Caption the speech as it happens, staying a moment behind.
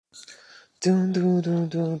Dun, dun, dun,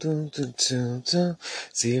 dun, dun, dun, dun, dun.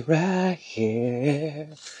 See right here,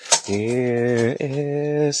 here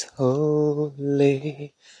is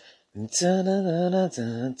holy. Dun, dun, dun, dun,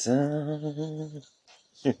 dun, dun.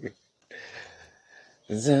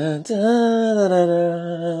 Dun, dun, dun, dun,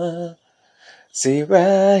 dun. See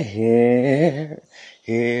right here,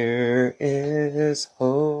 here is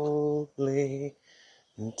holy.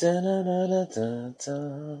 Dun, dun, dun, dun, dun,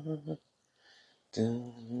 dun.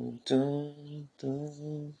 Dun, dun,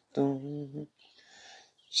 dun, dun.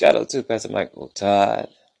 Shout out to Pastor Michael Todd,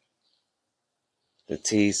 the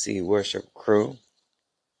TC Worship Crew,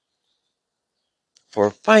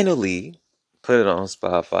 for finally putting it on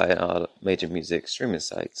Spotify and all the major music streaming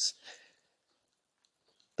sites.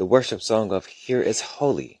 The worship song of Here is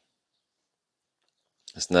Holy.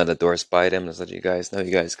 It's not endorsed by them. Just let you guys know.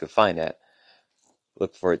 You guys can find that.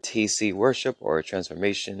 Look for TC Worship or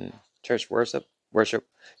Transformation Church Worship.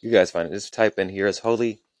 You guys find it. Just type in Here is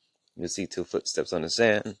Holy. You'll see two footsteps on the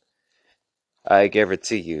sand. I give it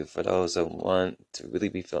to you for those who want to really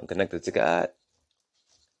be feeling connected to God.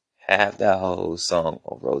 Have that whole song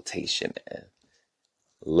on rotation and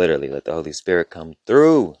literally let the Holy Spirit come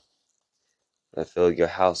through. Let fill your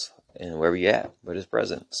house and wherever you're at with His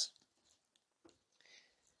presence.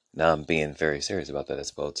 Now I'm being very serious about that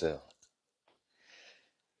as well too.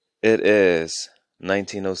 It is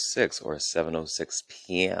 19:06 or 7:06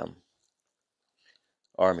 p.m.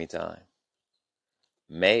 Army time.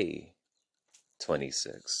 May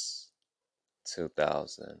 26,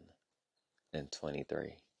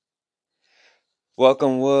 2023.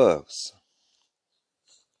 Welcome, Wolves,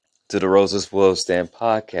 to the Roses Wolves Stand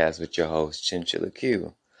podcast with your host, Chinchilla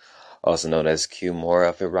Q, also known as Q Moore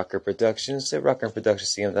of Rocker Productions at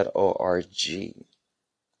rockerproductionscm.org.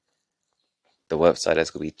 The website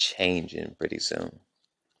that's going to be changing pretty soon.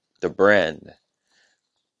 The brand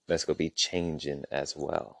that's going to be changing as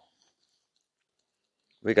well.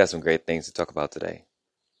 We got some great things to talk about today.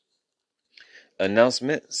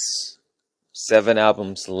 Announcements. 7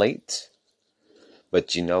 albums late.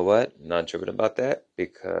 But you know what? I'm not tripping about that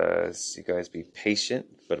because you guys be patient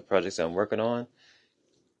for the projects I'm working on.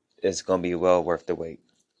 It's going to be well worth the wait.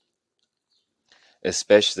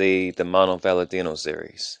 Especially the Mono Valentino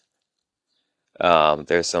series.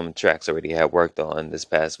 There's some tracks I already have worked on this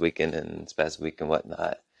past weekend and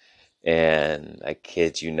whatnot. And I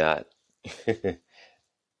kid you not, the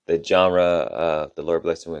genre of the Lord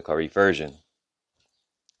Bless Me with called reversion,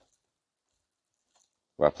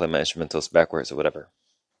 where I play my instrumentals backwards or whatever.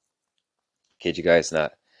 Kid you guys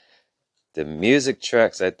not. The music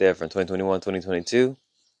tracks right there from 2021, 2022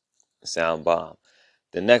 sound bomb.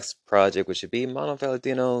 The next project, which should be Mono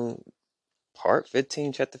Valentino Part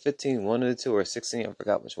 15, Chapter 15, one of the two, or 16, I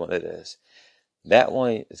forgot which one it is. That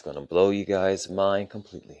one is going to blow you guys' mind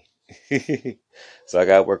completely. So I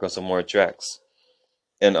got to work on some more tracks.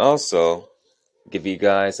 And also, give you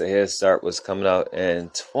guys a head start what's coming out in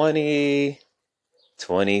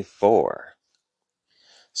 2024.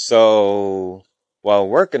 So, while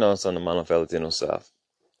working on some of the Mono Valentino stuff,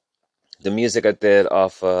 the music I did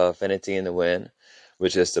off Affinity in the Wind,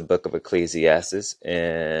 which is the Book of Ecclesiastes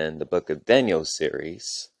and the Book of Daniel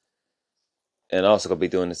series, and also going to be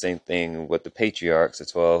doing the same thing with the patriarchs, the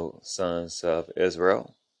 12 sons of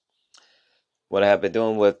Israel. What I have been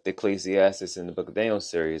doing with the Ecclesiastes and the Book of Daniel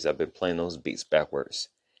series, I've been playing those beats backwards.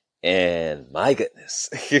 And my goodness,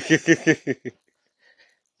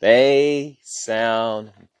 they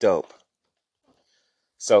sound dope.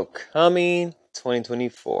 So coming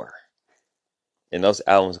 2024, and those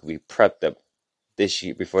albums will be prepped up this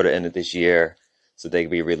year, before the end of this year, so they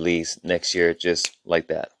can be released next year just like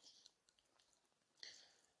that.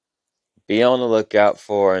 Be on the lookout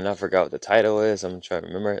for, and I forgot what the title is, I'm trying to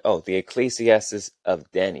remember. Oh, The Ecclesiastes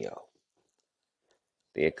of Daniel.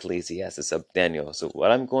 The Ecclesiastes of Daniel. So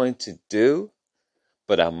what I'm going to do,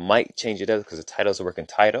 but I might change it up because the title's a working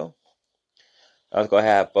title. I was going to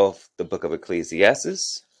have both the Book of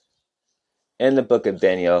Ecclesiastes and the Book of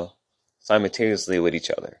Daniel simultaneously with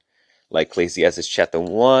each other. Like Ecclesiastes chapter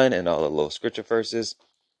 1 and all the little scripture verses.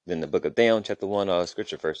 Then the Book of Daniel chapter 1, all the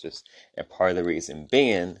scripture verses. And part of the reason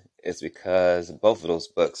being is because both of those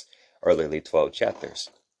books are literally 12 chapters.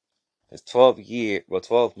 It's 12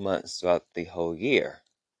 months throughout the whole year.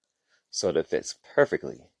 So that fits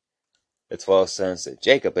perfectly. The 12 sons of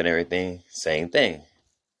Jacob and everything, same thing.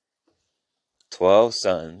 12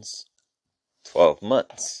 sons, 12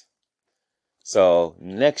 months. So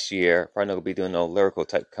next year, probably not going to be doing no lyrical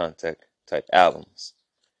type content type albums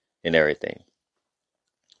and everything.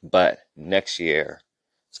 But next year,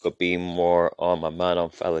 it's going to be more on my Mono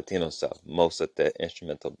Valentino stuff. Most of the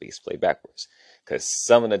instrumental beats play backwards. because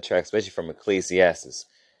some of the tracks, especially from Ecclesiastes,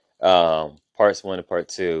 parts 1 and part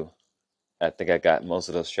 2, I think I got most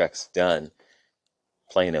of those tracks done,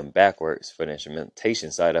 playing them backwards for the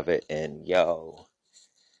instrumentation side of it. And y'all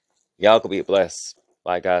could be blessed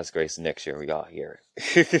by God's grace next year. We all hear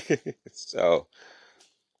it. So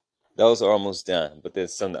those are almost done. But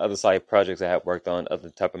there's some other side projects I have worked on, other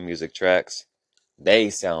type of music tracks. They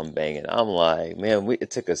sound banging. I'm like, man, it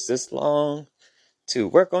took us this long to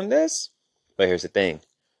work on this. But here's the thing.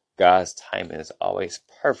 God's timing is always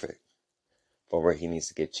perfect for where he needs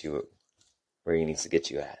to get you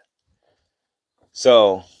at.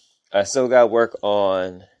 So I still got work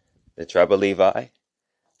on the Tribe of Levi,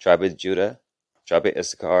 Tribe of Judah, Tribe of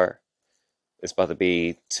Issachar. It's about to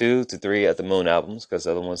be 2 to 3 of the Moon albums, because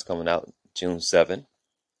the other one's coming out June 7.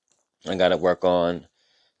 I got to work on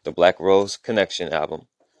the Black Rose Connection album,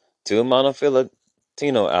 2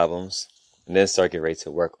 Monofilatino albums, and then start getting ready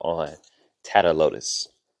to work on Tata Lotus.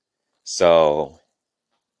 So,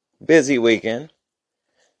 busy weekend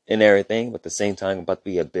and everything, but at the same time, about to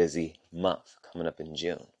be a busy month coming up in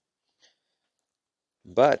June.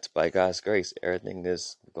 But by God's grace, everything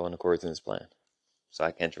is going according to his plan. So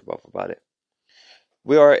I can't trip off about it.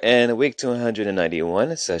 We are in week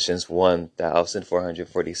 291, sessions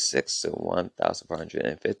 1446 to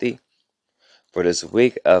 1450 for this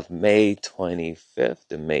week of May 25th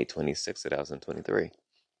to May 26th, 2023.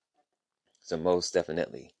 So most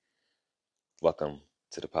definitely, welcome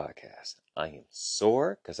to the podcast. I am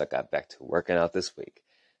sore because I got back to working out this week.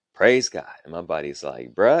 Praise God. And my body's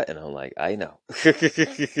like, bruh. And I'm like, I know.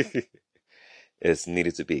 It's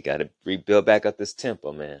needed to be. Got to rebuild back up this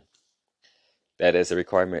tempo, man. That is a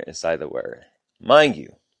requirement inside the word. Mind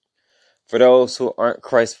you, for those who aren't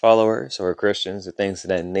Christ followers or Christians or things of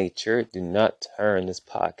that nature, do not turn this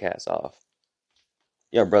podcast off.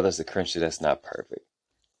 Your brother's a Christian that's not perfect.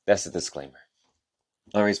 That's a disclaimer.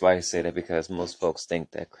 The only reason why I say that because most folks think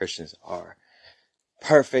that Christians are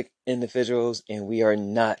perfect individuals, and we are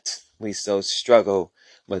not. We so struggle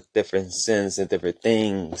with different sins and different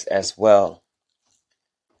things as well.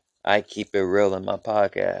 I keep it real in my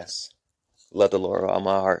podcast. Love the Lord with all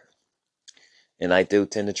my heart. And I do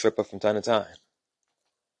tend to trip up from time to time.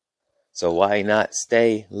 So why not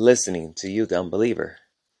stay listening to you, the unbeliever,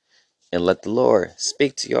 and let the Lord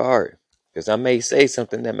speak to your heart? Because I may say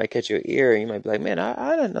something that might catch your ear, and you might be like, man,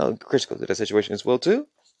 I don't know. Christians go through that situation as well, too.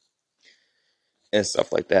 And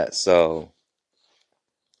stuff like that. So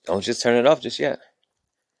don't just turn it off just yet.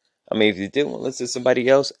 I mean, if you do want to listen to somebody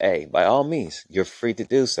else, hey, by all means, you're free to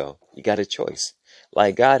do so. You got a choice.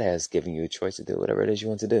 Like God has given you a choice to do whatever it is you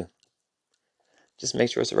want to do. Just make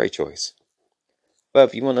sure it's the right choice. But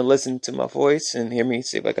if you want to listen to my voice and hear me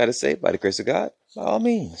say what I got to say by the grace of God, by all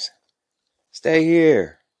means, stay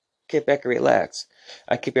here. Get back and relax.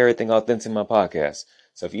 I keep everything authentic in my podcast.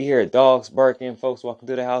 So if you hear dogs barking, folks walking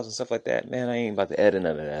through the house and stuff like that, man, I ain't about to edit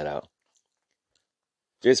none of that out.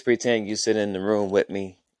 Just pretend you sit in the room with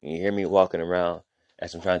me and you hear me walking around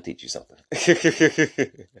as I'm trying to teach you something.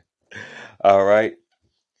 All right.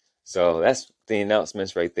 So that's the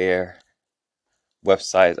announcements right there.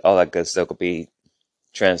 Websites, all that good stuff will be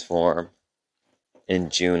transformed in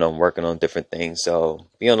June. I'm working on different things. So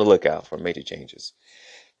be on the lookout for major changes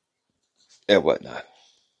and whatnot.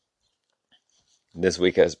 This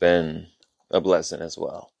week has been a blessing as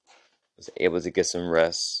well. I was able to get some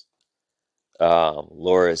rest.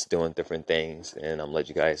 Laura's doing different things, and I'm let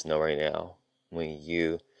you guys know right now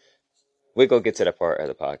we go get to the part of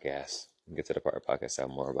the podcast. Get to the part of the podcast, have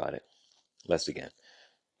more about it. Let's begin.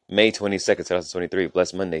 May 22nd, 2023,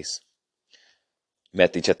 Blessed Mondays.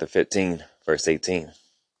 Matthew chapter 15, verse 18.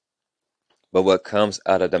 But what comes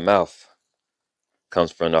out of the mouth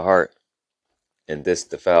comes from the heart, and this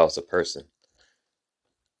defiles a person.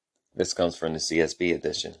 This comes from the CSB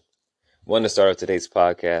edition. I want to start off today's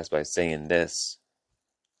podcast by saying this.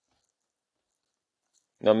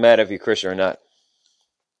 No matter if you're Christian or not,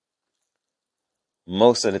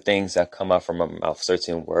 most of the things that come out from our mouth,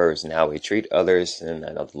 certain words and how we treat others, and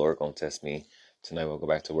I know the Lord going to test me tonight. We'll go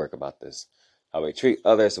back to work about this. How we treat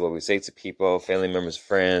others, what we say to people, family members,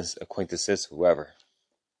 friends, acquaintances, whoever.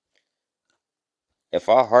 If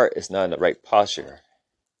our heart is not in the right posture,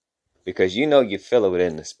 because you feel it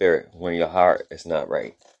within the spirit when your heart is not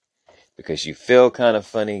right. Because you feel kind of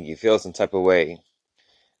funny, you feel some type of way.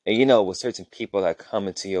 And with certain people that come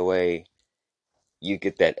into your way, you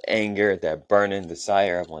get that anger, that burning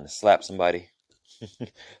desire. I want to slap somebody.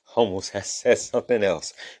 Almost has said something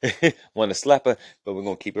else. Want to slap her, but we're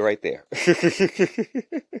going to keep it right there.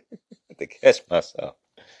 To catch myself.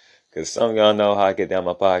 Because some of y'all know how I get down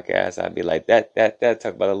my podcast. I'd be like, that,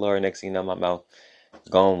 talk about the Lord, next thing you know, my mouth.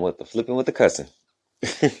 Going with the flipping with the cussing.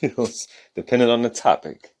 Depending on the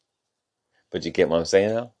topic. But you get what I'm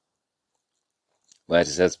saying now? Well,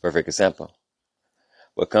 that's a perfect example.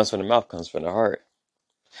 What comes from the mouth comes from the heart.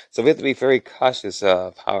 So we have to be very cautious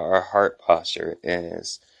of how our heart posture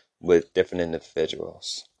is with different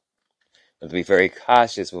individuals. We have to be very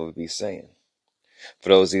cautious what we be saying. For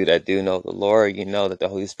those of you that do know the Lord, you know that the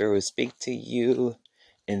Holy Spirit will speak to you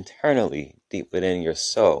internally, deep within your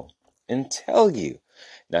soul, and tell you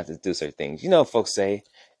not to do certain things. You know, folks say,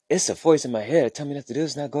 it's a voice in my head tell me not to do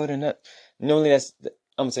this, not go there, not. Normally, I'm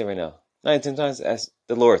going to say right now, 9 10 times, that's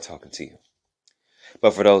the Lord talking to you.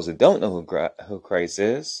 But for those who don't know who Christ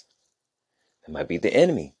is, it might be the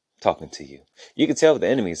enemy talking to you. You can tell the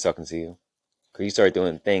enemy is talking to you because you start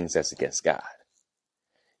doing things that's against God.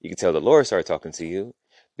 You can tell the Lord started talking to you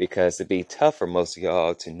because it'd be tough for most of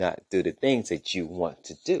y'all to not do the things that you want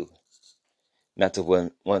to do. Not to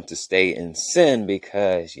want to stay in sin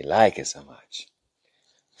because you like it so much.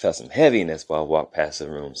 Felt some heaviness while I walked past the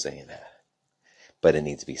room saying that. But it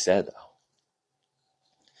needs to be said though.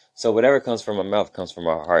 So whatever comes from our mouth comes from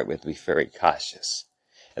our heart. We have to be very cautious.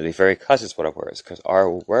 And be very cautious with our words because our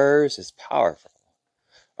words is powerful.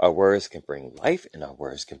 Our words can bring life and our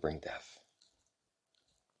words can bring death.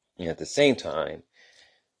 And at the same time,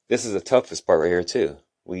 this is the toughest part right here too.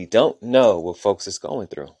 We don't know what folks is going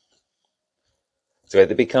through. So we have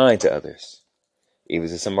to be kind to others. Even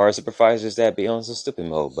to some of our supervisors that be on some stupid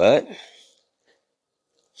mode, but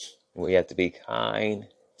we have to be kind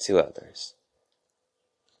to others.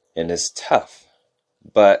 And it's tough.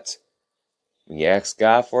 But when you ask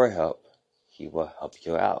God for help, He will help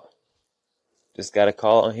you out. Just got to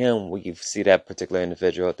call on Him when you see that particular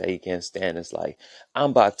individual that you can't stand. It's like,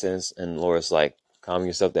 I'm about to, and the Lord's like, calm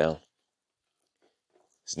yourself down.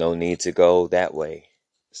 There's no need to go that way.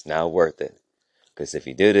 It's not worth it. Because if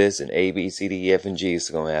you do this, and A, B, C, D, E, F, and G is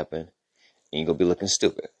going to happen, and you're going to be looking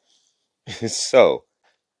stupid. so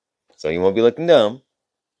you won't be looking dumb.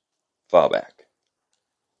 Fall back.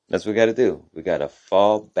 That's what we got to do. We got to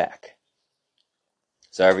fall back.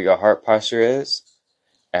 So however your heart posture is,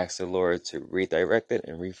 ask the Lord to redirect it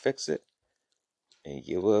and refix it, and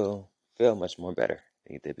you will feel much more better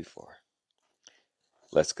than you did before.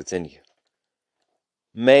 Let's continue.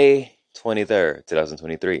 May 23rd,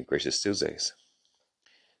 2023, Gracious Tuesdays.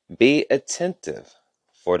 Be attentive,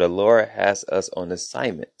 for the Lord has us on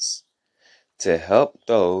assignments to help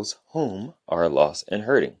those whom are lost and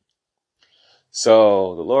hurting.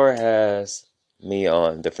 So the Lord has me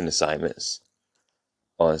on different assignments,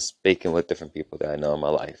 on speaking with different people that I know in my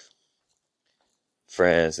life.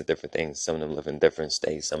 Friends and different things. Some of them live in different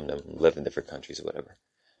states. Some of them live in different countries or whatever.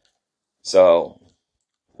 So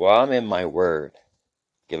while I'm in my word,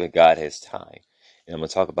 giving God His time, and I'm going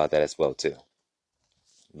to talk about that as well too.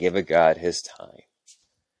 Giving God His time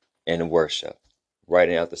in worship,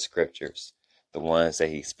 writing out the scriptures, the ones that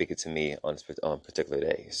He's speaking to me on particular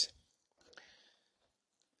days.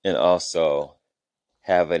 And also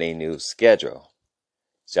having a new schedule.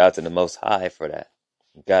 Shout out to the Most High for that.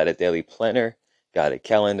 Got a daily planner, got a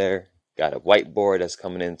calendar, got a whiteboard that's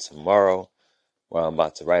coming in tomorrow where I'm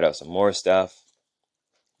about to write out some more stuff.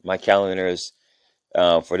 My calendar is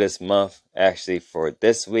for this month, actually for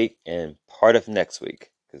this week and part of next week,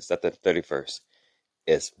 because it's up to the 31st.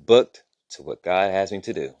 It's booked to what God has me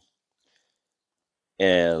to do.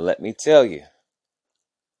 And let me tell you,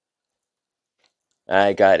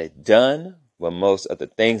 I got it done with most of the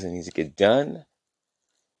things that need to get done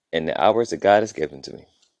in the hours that God has given to me.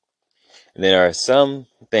 And there are some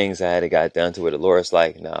things I had to got done to where the Lord's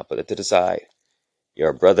like, nah, put it to the side.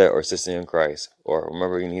 Your brother or sister in Christ, or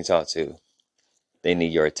whomever you need to talk to, they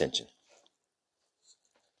need your attention.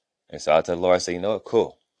 And so I tell the Lord, I say, you know what,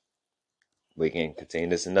 cool. We can continue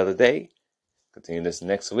this another day, continue this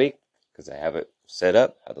next week, because I have it set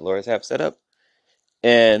up, how the Lord has set up,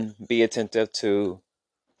 and be attentive to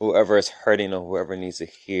whoever is hurting or whoever needs to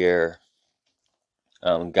hear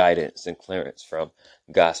guidance and clearance from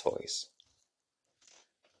God's voice.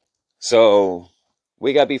 So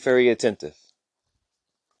we got to be very attentive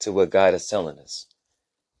to what God is telling us.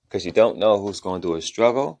 Because you don't know who's going through a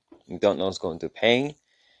struggle. You don't know who's going through pain.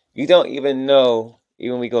 You don't even know,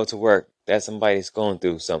 even when we go to work, that somebody's going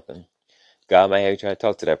through something. God might have you try to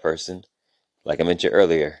talk to that person. Like I mentioned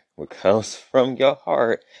earlier, what comes from your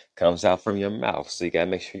heart comes out from your mouth. So you got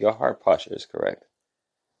to make sure your heart posture is correct.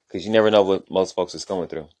 Because you never know what most folks is going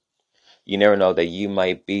through. You never know that you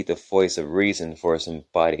might be the voice of reason for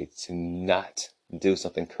somebody to not do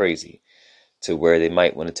something crazy to where they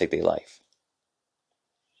might want to take their life.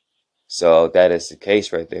 So that is the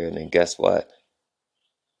case right there. And then guess what?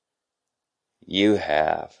 You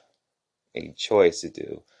have a choice to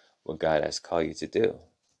do what God has called you to do.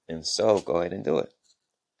 And so go ahead and do it.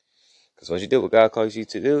 Because once you do what God calls you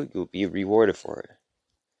to do, you'll be rewarded for it.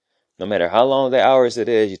 No matter how long the hours it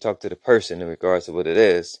is, you talk to the person in regards to what it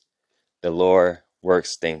is, the Lord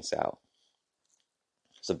works things out.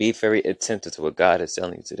 So be very attentive to what God is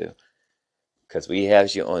telling you to do. Because we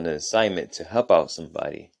have you on an assignment to help out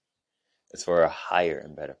somebody. It's for a higher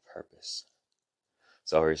and better purpose.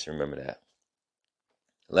 So always remember that.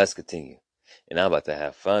 Let's continue. And I'm about to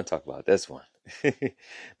have fun talking about this one.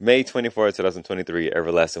 May 24th, 2023,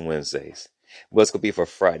 Everlasting Wednesdays. Well, it's going to be for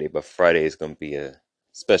Friday, but Friday is going to be a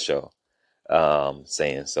special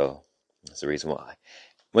saying. So that's the reason why.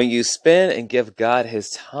 When you spend and give God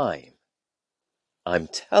his time, I'm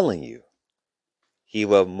telling you, he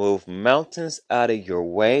will move mountains out of your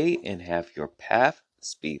way and have your path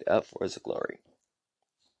speed up for his glory.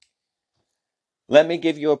 Let me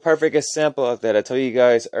give you a perfect example of that. I told you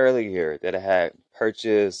guys earlier that I had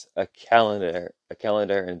purchased a calendar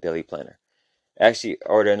and a daily planner. I actually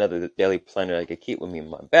ordered another daily planner I could keep with me in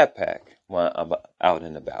my backpack when I'm out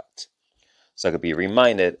and about. So I could be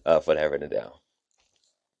reminded of what I've written down.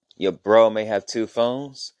 Your bro may have two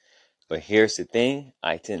phones, but here's the thing.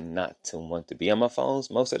 I tend not to want to be on my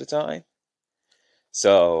phones most of the time.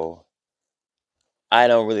 So I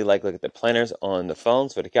don't really like looking at the planners on the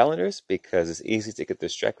phones for the calendars because it's easy to get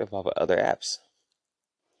distracted off of other apps.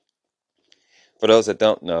 For those that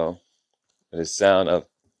don't know, the sound of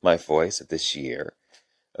my voice of this year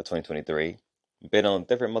of 2023, been on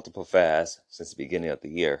different multiple fasts since the beginning of the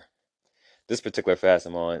year. This particular fast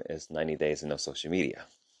I'm on is 90 days and no social media.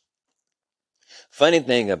 Funny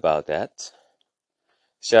thing about that,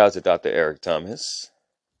 shout out to Dr. Eric Thomas,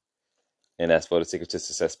 and that's for the Secret to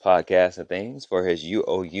Success podcast and things for his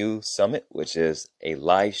UOU Summit, which is a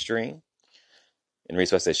live stream. And the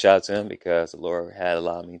reason I say shout out to him because the Lord had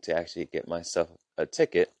allowed me to actually get myself a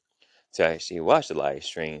ticket to actually watch the live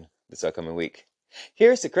stream this upcoming week.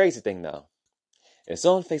 Here's the crazy thing though. It's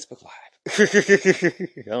on Facebook Live.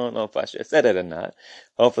 I don't know if I should have said it or not.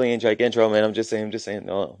 Hopefully you enjoy the intro, man. I'm just saying,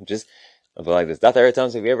 no, I feel like this. Dr. Eric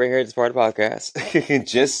Thomas, if you ever heard this part of the podcast,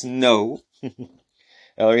 just know. The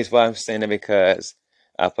only reason why I'm saying it because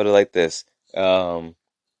I put it like this. It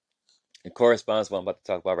corresponds to what I'm about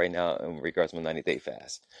to talk about right now in regards to my 90-day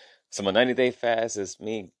fast. So my 90-day fast is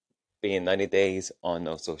me being 90 days on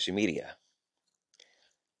no social media.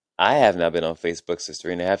 I have not been on Facebook since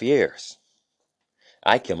 3.5 years.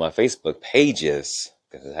 I killed my Facebook pages,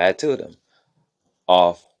 because I had two of them,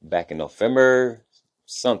 off back in November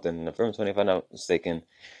 20, if I'm not mistaken,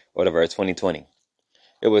 whatever, 2020.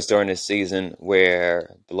 It was during this season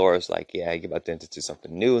where the Lord was like, yeah, you're about to enter into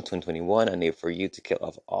something new in 2021. I need for you to kill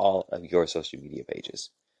off all of your social media pages.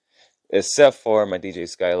 Except for my DJ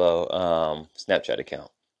Skylo Snapchat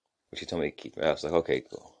account, which he told me to keep. I was like, okay,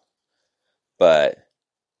 cool. But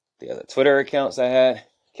the other Twitter accounts I had,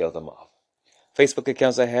 killed them off. Facebook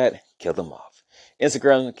accounts I had, killed them off.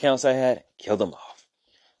 Instagram accounts I had, killed them off.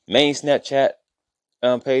 Main Snapchat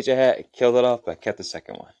page I had, killed it off, but I kept the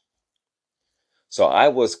second one. So I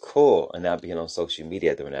was cool and not being on social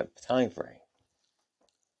media during that time frame.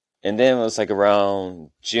 And then it was like around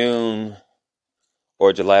June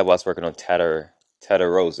or July, I was working on Tatter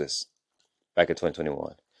Roses back in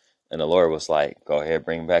 2021. And the Lord was like, go ahead,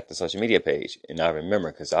 bring back the social media page. And I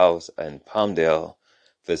remember because I was in Palmdale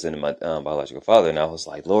visiting my biological father. And I was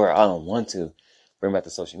like, Lord, I don't want to bring back the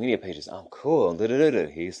social media pages. I'm cool.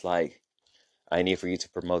 He's like, I need for you to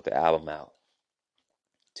promote the album out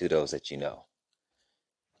to those that you know.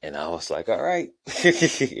 And I was like, all right,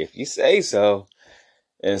 if you say so.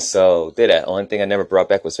 And so did that. Only thing I never brought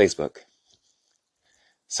back was Facebook.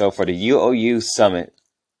 So for the UOU Summit,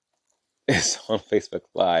 it's on Facebook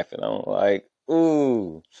Live. And I'm like,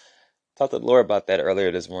 ooh. Talked to the Lord about that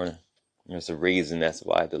earlier this morning. There's a reason that's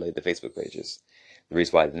why I delayed the Facebook pages. The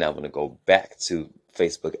reason why I did not want to go back to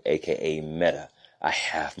Facebook, aka Meta. I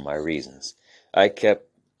have my reasons. I kept,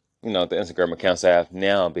 the Instagram accounts I have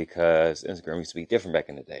now because Instagram used to be different back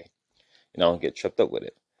in the day. And I don't get tripped up with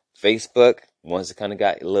it. Facebook, once it kind of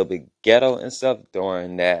got a little bit ghetto and stuff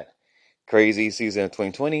during that crazy season of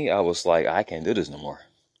 2020, I was like, I can't do this no more.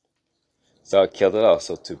 So I killed it off.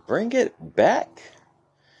 So to bring it back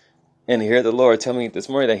and hear the Lord tell me this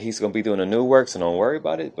morning that he's going to be doing a new work, so don't worry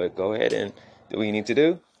about it, but go ahead and do what you need to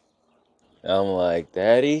do. I'm like,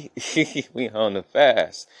 Daddy, we on the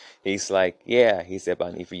fast. He's like, yeah. He said, but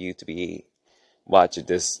I need for you to be watching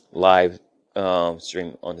this live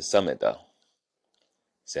stream on the summit, though.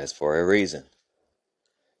 Says for a reason.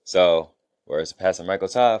 So, whereas Pastor Michael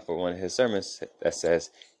Todd, for one of his sermons, that says,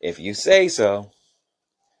 if you say so,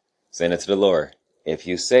 send it to the Lord. If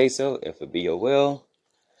you say so, if it be your will,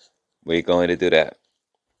 we're going to do that.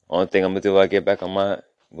 Only thing I'm gonna do when I get back on I'm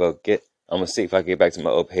gonna see if I get back to my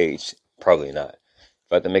old page. Probably not.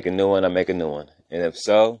 If I have to make a new one, I make a new one. And if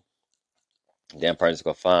so, then I'm probably just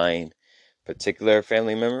gonna find particular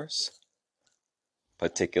family members,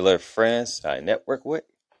 particular friends I network with,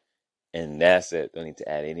 and that's it. Don't need to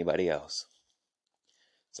add anybody else.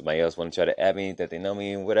 Somebody else want to try to add me that they know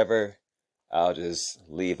me and whatever, I'll just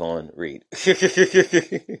leave on read.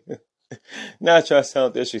 Not trying to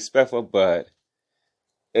sound disrespectful, but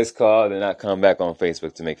it's called and not come back on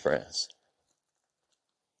Facebook to make friends.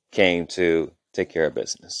 Came to take care of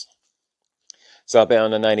business. So I've been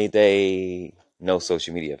on a 90-day no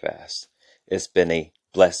social media fast. It's been a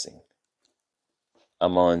blessing.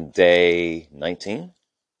 I'm on day 19.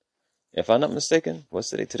 If I'm not mistaken, what's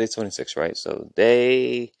the day? Today's 26, right? So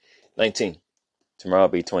day 19. Tomorrow will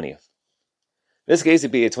be 20th. This could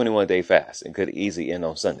easily be a 21-day fast and could easily end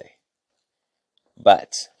on Sunday.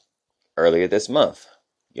 But earlier this month,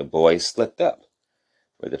 your boy slipped up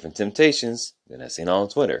with different temptations than I seen on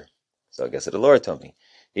Twitter. So I guess what the Lord told me.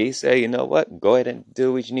 He said, you know what? Go ahead and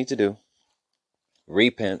do what you need to do.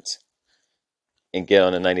 Repent and get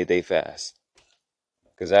on a 90-day fast.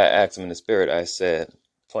 Because I asked him in the spirit, I said,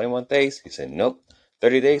 21 days? He said, nope.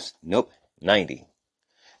 30 days? Nope. 90.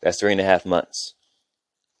 That's 3.5 months.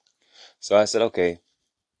 So I said, okay.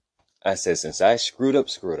 I said, since I screwed up,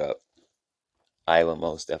 I will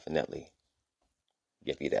most definitely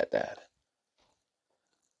give you that.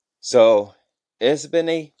 So it's been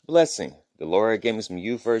a blessing. The Lord gave me some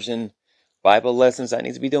YouVersion Bible lessons I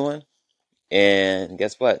need to be doing. And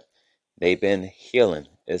guess what? They've been healing.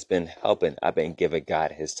 It's been helping. I've been giving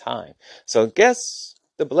God his time. So guess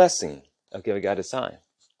the blessing of giving God his time.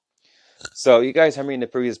 So you guys heard me in the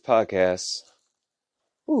previous podcast.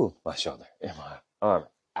 Ooh, my shoulder and my arm.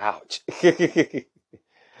 Ouch.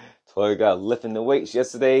 Toy got lifting the weights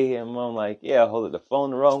yesterday, and I'm like, yeah, hold the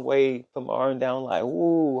phone the wrong way, put my arm down, like,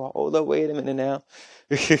 ooh, hold up, wait a minute now.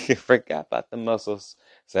 Forgot about the muscles.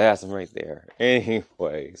 So I have some right there.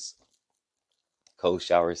 Anyways, cold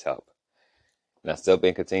showers help. And I've still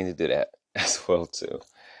been continuing to do that as well, too.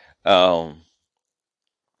 Far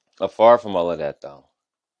from all of that, though,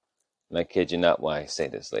 and I kid you not when I say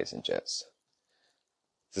this, ladies and gents,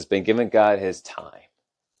 it's been giving God his time.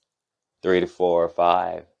 3 to 4 or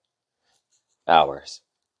 5 hours.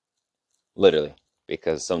 Literally.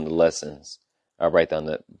 Because some of the lessons I write down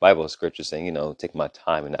the Bible scripture saying, take my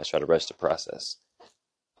time and not try to rush the process.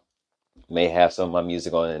 May have some of my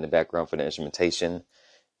music on in the background for the instrumentation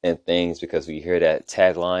and things, because we hear that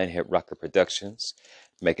tagline, Hit Rocker Productions,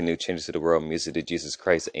 making new changes to the world, music to Jesus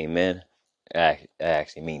Christ, amen. I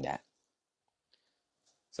actually mean that.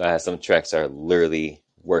 So I have some tracks that are literally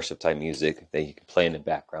worship type music that you can play in the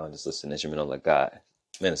background, just listen to instrumental, let God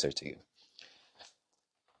minister to you.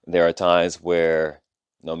 There are times where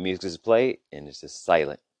no music is played and it's just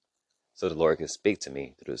silent, so the Lord can speak to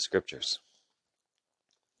me through the scriptures.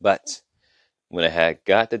 But when I had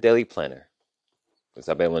got the daily planner, because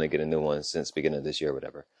I've been wanting to get a new one since the beginning of this year or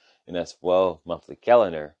whatever, and that's monthly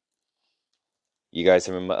calendar. You guys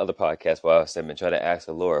remember my other podcast where I've been trying to ask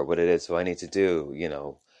the Lord what it is so I need to do.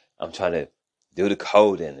 I'm trying to do the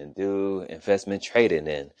coding and do investment trading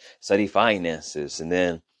and study finances, and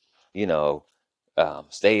then,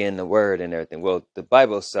 stay in the word and everything. Well, the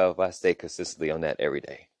Bible itself, I stay consistently on that every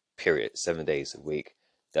day, period, 7 days a week,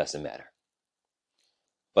 doesn't matter.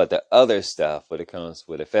 But the other stuff, when it comes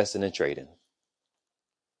with investing and trading,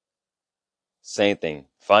 same thing,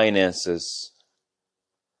 finances,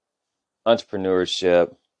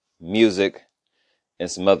 entrepreneurship, music,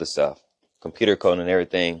 and some other stuff, computer code and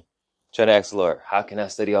everything. Try to ask the Lord, how can I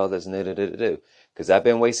study all this? Because I've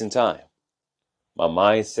been wasting time. My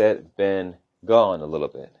mindset been gone a little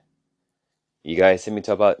bit. You guys hear me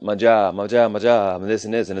talk about my job, and this,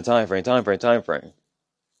 and the time frame.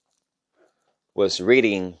 Was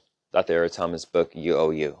reading Dr. Eric Thomas' book, You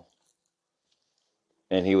Owe You.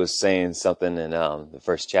 And he was saying something in the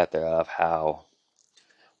first chapter of how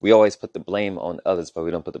we always put the blame on others, but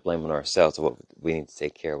we don't put the blame on ourselves of what we need to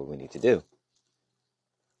take care of, what we need to do.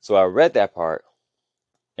 So I read that part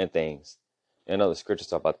and things. And I know the scriptures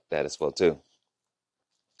talk about that as well, too.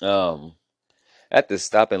 I had to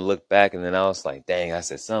stop and look back, and then I was like, dang, I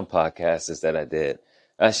said some podcasts that I did,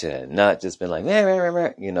 I should have not just been like,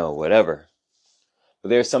 whatever. But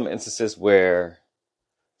there's some instances where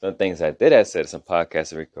some things I did have said in some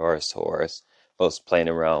podcasts in regards towards folks playing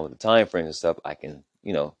around with the time frames and stuff, I can,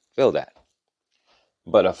 feel that.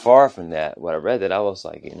 But far from that, when I read that, I was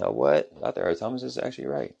like, you know what? Dr. Eric Thomas is actually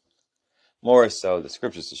right. More so, the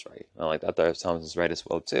scriptures is right. I like Dr. Eric Thomas is right as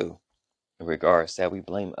well, too. in regards that we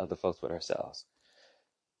blame other folks but ourselves.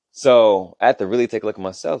 So I had to really take a look at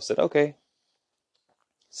myself. Said, okay,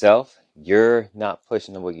 self, you're not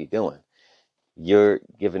pushing on what you're doing. You're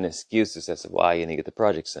giving excuses as to why you didn't get the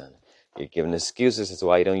project done. You're giving excuses as to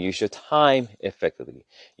why you don't use your time effectively.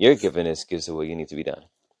 You're giving excuses of what you need to be done.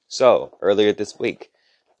 So earlier this week,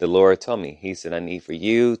 the Lord told me, He said, I need for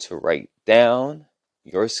you to write down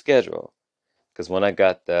your schedule. Because when I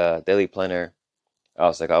got the daily planner, I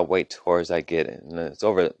was like, I'll wait towards I get it. And it's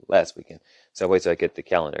over last weekend. So I wait till I get the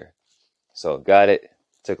calendar. So got it,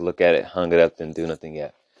 took a look at it, hung it up, didn't do nothing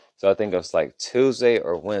yet. So I think it was like Tuesday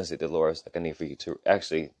or Wednesday, the Lord's like, I need for you to,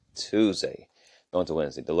 actually Tuesday, going to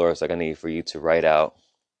Wednesday, the Lord's like, I need for you to write out,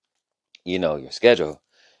 your schedule.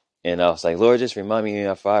 And I was like, Lord, just remind me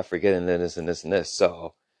if I forget and then this and this and this.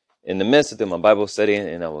 So in the midst of doing my Bible study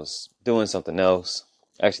and I was doing something else,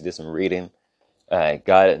 I actually did some reading. I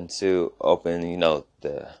got it into open,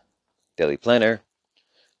 the daily planner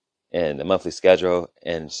and the monthly schedule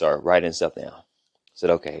and start writing stuff down. Said,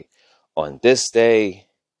 okay, on this day,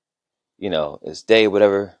 it's day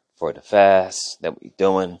whatever for the fast that we're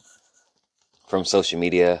doing from social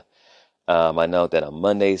media. I know that on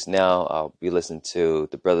Mondays now, I'll be listening to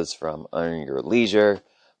the brothers from Earn Your Leisure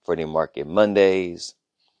for the Market Mondays.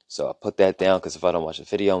 So I put that down because if I don't watch a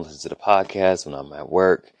video, I'm listening to the podcast when I'm at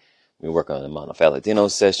work. We work on the Mono Latino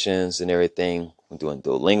sessions and everything. I'm doing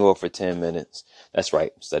Duolingo for 10 minutes. That's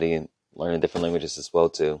right. Studying, learning different languages as well,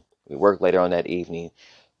 too. We work later on that evening.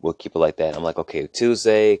 We'll keep it like that. I'm like, okay,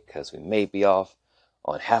 Tuesday, because we may be off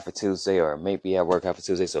on half a Tuesday or maybe at work half a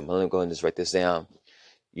Tuesday. So I'm going to go and just write this down.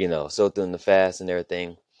 So doing the fast and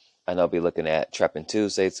everything. And I'll be looking at Trapping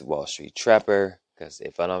Tuesdays, Wall Street Trapper. Because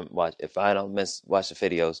if I don't watch the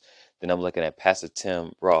videos, then I'm looking at Pastor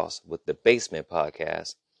Tim Ross with the Basement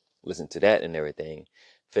Podcast. Listen to that and everything.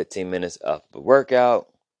 15 minutes of the workout,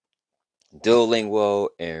 Duolingo,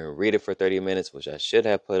 and read it for 30 minutes, which I should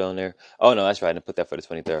have put on there. Oh no, that's right. I put that for the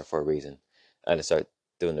 23rd for a reason. I had to start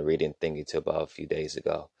doing the reading thingy to about a few days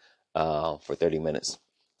ago, for 30 minutes.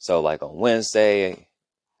 So like on Wednesday,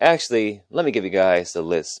 actually, let me give you guys the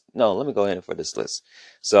list. No, let me go ahead for this list.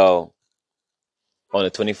 So on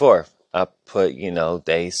the 24th, I put,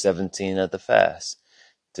 day 17 of the fast.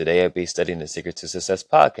 Today I'll be studying the Secret to Success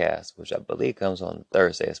podcast, which I believe comes on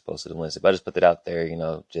Thursday as opposed to the Wednesday. But I just put it out there,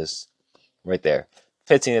 just right there.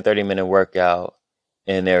 15 to 30 minute workout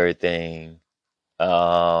and everything.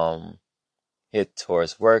 Hit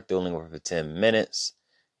towards work, doing work for 10 minutes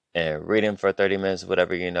and reading for 30 minutes,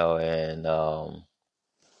 whatever, and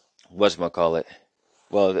whatchamacallit.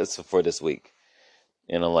 Well, that's for this week.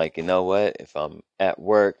 And I'm like, you know what? If I'm at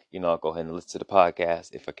work, I'll go ahead and listen to the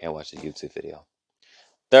podcast if I can't watch the YouTube video.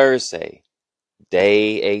 Thursday,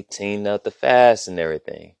 day 18 of the fast and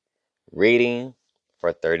everything. Reading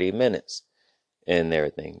for 30 minutes and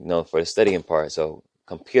everything. For the studying part. So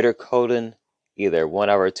computer coding, either 1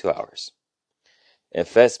 hour or 2 hours.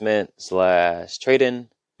 Investment / trading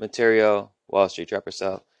material, Wall Street Trapper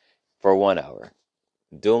stuff for 1 hour.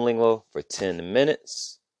 Duolingo for 10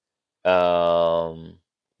 minutes.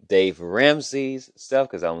 Dave Ramsey's stuff,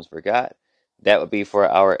 because I almost forgot. That would be for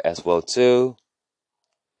an hour as well too.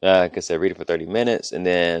 Because I read it for 30 minutes. And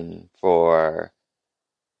then for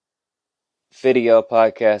video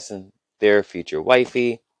podcasting, their future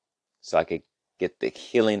wifey, so I could get the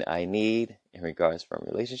healing I need in regards from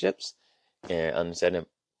relationships and understanding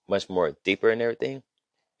much more deeper and everything.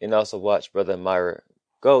 And also watch Brother Myra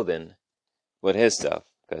Golden with his stuff,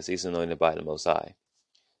 because he's anointed by the Most High.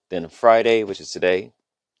 Then Friday, which is today,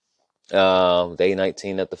 day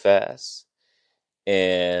 19 of the fast.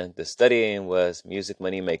 And the studying was Music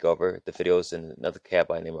Money Makeover. The videos in another cat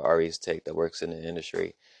by the name of Ari's Take that works in the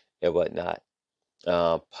industry and whatnot.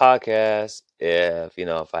 Podcast, if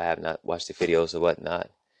I have not watched the videos or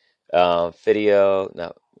whatnot.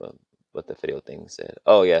 What the video thing said.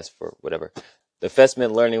 Oh, yes, for whatever. The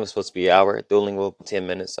investment learning was supposed to be an hour. Duolingo, 10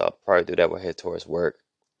 minutes. So I'll probably do that when I head towards work.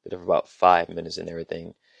 Did it for about 5 minutes and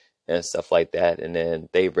everything and stuff like that. And then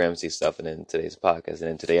Dave Ramsey stuff, and then today's podcast, and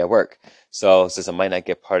then today at work. So since I might not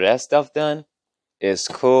get part of that stuff done, it's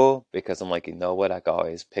cool because I'm like, you know what? I can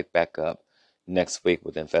always pick back up next week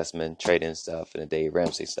with investment trading stuff and the Dave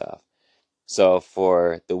Ramsey stuff. So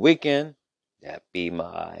for the weekend, that be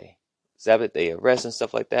my Sabbath day of rest and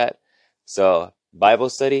stuff like that. So Bible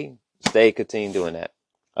study, continue doing that.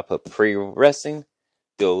 I put pre-resting,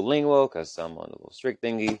 Duolingo, because I'm on a little strict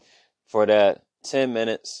thingy for that, 10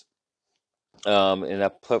 minutes. And I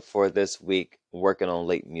put for this week working on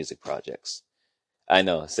late music projects. I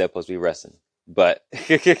know, it's supposed to be resting, but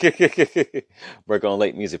work on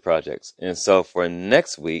late music projects. And so for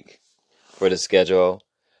next week, for the schedule,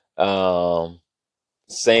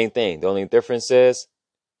 Same thing. The only difference is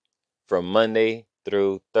from Monday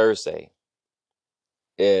through Thursday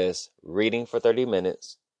is reading for 30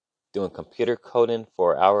 minutes, doing computer coding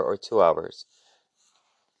for an hour or 2 hours.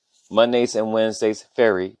 Mondays and Wednesdays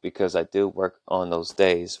vary because I do work on those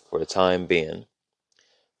days for the time being.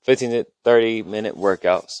 15 to 30 minute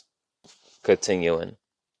workouts, continuing.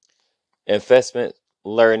 Investment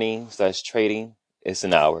learning / trading is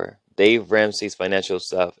an hour. Dave Ramsey's financial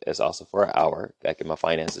stuff is also for an hour. Gotta get my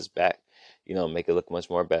finances back, make it look much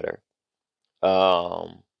more better.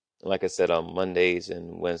 Like I said, on Mondays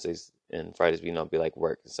and Wednesdays and Fridays, be like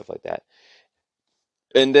work and stuff like that.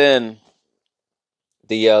 And then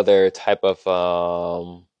the other type of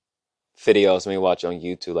videos we watch on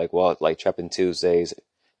YouTube, like Trapping Tuesdays,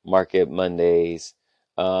 Market Mondays,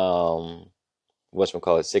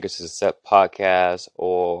 whatchamacallit, Secrets to Success podcast,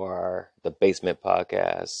 or the Basement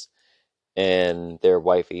podcast, and their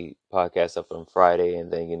wifey podcast up on Friday,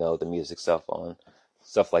 and then the music stuff on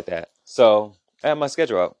stuff like that. So I have my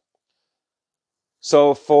schedule out.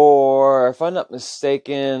 So for, if I'm not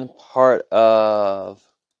mistaken, part of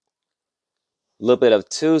a little bit of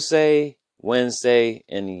Tuesday, Wednesday,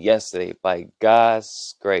 and yesterday, by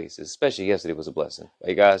God's grace, especially yesterday was a blessing.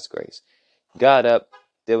 By God's grace, got up,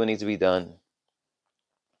 did what needs to be done,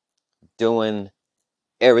 doing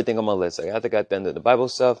everything on my list. I got done with the Bible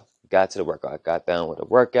stuff, got to the workout. I got done with the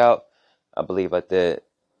workout. I believe I did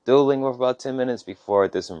Duolingo for about 10 minutes before I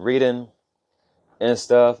did some reading and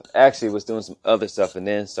stuff. Actually, was doing some other stuff and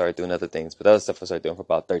then started doing other things. But the other stuff I started doing for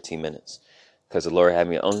about 13 minutes because the Lord had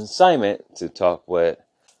me on assignment to talk with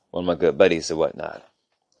one of my good buddies and whatnot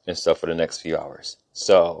and stuff for the next few hours.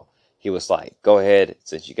 So he was like, go ahead,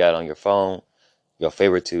 since you got on your phone your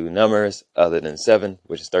favorite two numbers other than 7,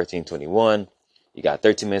 which is 1321. You got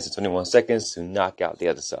 13 minutes and 21 seconds to knock out the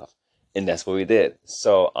other stuff. And that's what we did.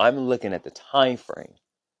 So I'm looking at the time frame.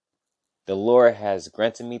 The Lord has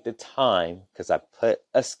granted me the time because I put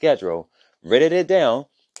a schedule, written it down.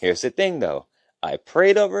 Here's the thing though. I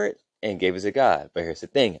prayed over it and gave it to God. But here's the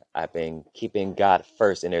thing. I've been keeping God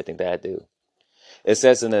first in everything that I do. It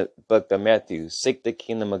says in the book of Matthew, seek the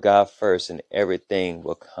kingdom of God first and everything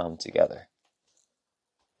will come together.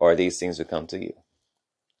 Or these things will come to you.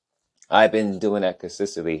 I've been doing that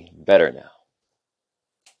consistently better now.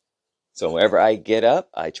 So whenever I get up,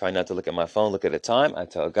 I try not to look at my phone, look at the time. I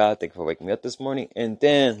tell God, thank you for waking me up this morning, and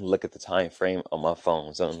then look at the time frame on my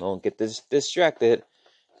phone. So don't get distracted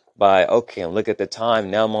by, okay, I'm looking at the time.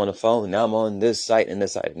 Now I'm on the phone. Now I'm on this site and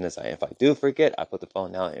this site and this site. If I do forget, I put the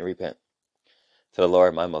phone down and repent to the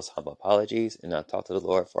Lord, my most humble apologies, and I talk to the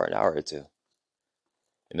Lord for an hour or two.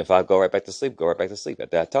 And if I go right back to sleep, go right back to sleep.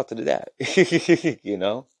 After I talk to the dad,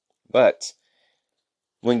 But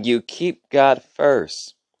when you keep God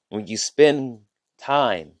first, when you spend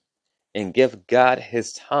time and give God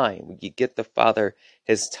his time, when you get the Father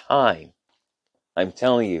his time, I'm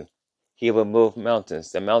telling you, he will move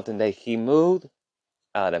mountains. The mountain that he moved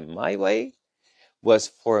out of my way was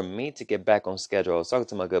for me to get back on schedule. I was talking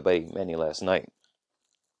to my good buddy Manny last night.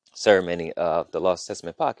 Sir Manny of the Lost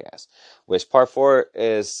Testament podcast, which part 4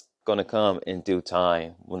 is going to come in due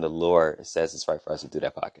time when the Lord says it's right for us to do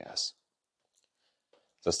that podcast.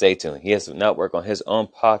 So stay tuned. He has not worked on his own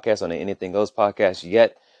podcast, on the Anything Goes podcast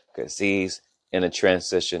yet, because he's in a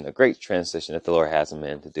transition, a great transition that the Lord has him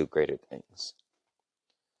in to do greater things.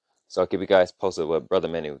 So I'll keep you guys posted what Brother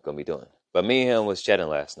Manny was going to be doing. But me and him was chatting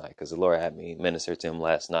last night because the Lord had me minister to him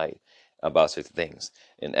last night about certain things.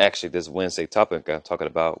 And actually, this Wednesday topic I'm talking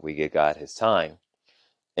about, we give God his time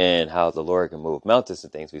and how the Lord can move mountains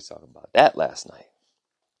and things. We was talking about that last night.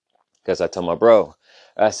 Because I told my bro,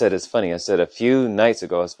 I said, it's funny. I said a few nights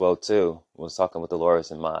ago as well, too, was talking with the Lord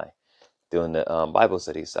in my, doing the Bible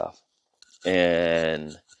study stuff.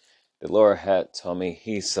 And the Lord had told me,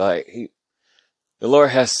 the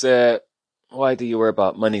Lord has said, why do you worry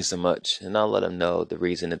about money so much? And I'll let him know the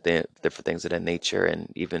reason and different things of that nature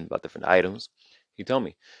and even about different items. He told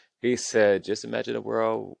me, he said, just imagine a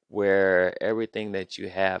world where everything that you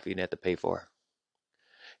have, you didn't have to pay for.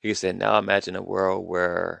 He said, now imagine a world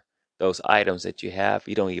where those items that you have,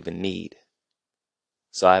 you don't even need.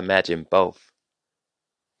 So I imagined both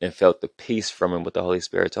and felt the peace from him with the Holy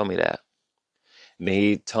Spirit told me that. And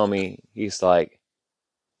he told me, he's like,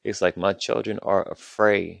 my children are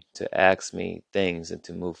afraid to ask me things and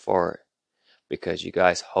to move forward because you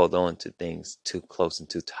guys hold on to things too close and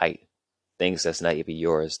too tight. Things that's not even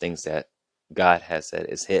yours, things that God has said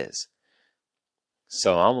is his.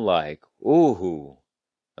 So I'm like, ooh.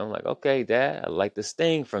 I'm like, okay, Dad, I like the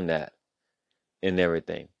sting from that and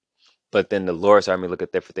everything. But then the Lord started me to look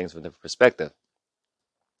at different things from different perspective.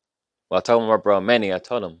 Well, I told my bro Manny, I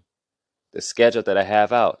told him the schedule that I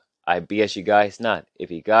have out, I BS you guys not.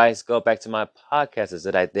 If you guys go back to my podcasts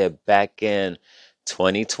that I did back in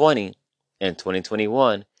 2020 and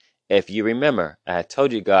 2021, if you remember, I had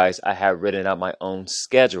told you guys I had written out my own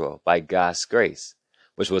schedule by God's grace,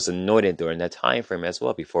 which was anointed during that time frame as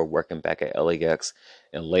well before working back at LAX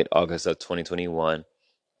in late August of 2021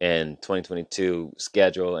 and 2022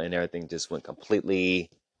 schedule and everything just went completely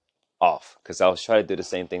off because I was trying to do the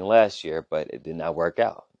same thing last year, but it did not work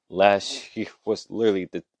out. Last year was literally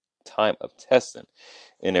the time of testing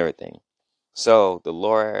and everything. So the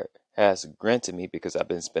Lord has granted me because I've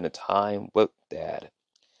been spending time with Dad.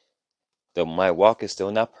 Though my walk is still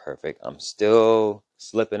not perfect, I'm still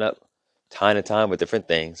slipping up time to time with different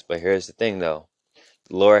things. But here's the thing though.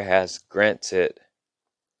 The Lord has granted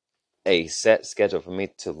a set schedule for me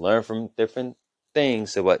to learn from different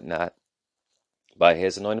things and whatnot by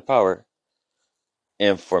His anointed power.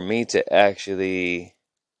 And for me to actually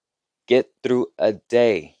get through a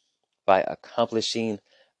day by accomplishing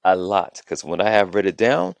a lot. Because when I have written it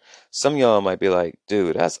down, some of y'all might be like,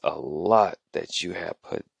 dude, that's a lot that you have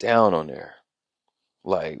put down on there.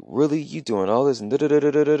 Like, really? You doing all this? But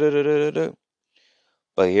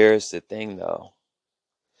here's the thing, though.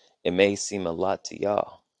 It may seem a lot to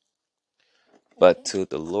y'all. But to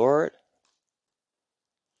the Lord,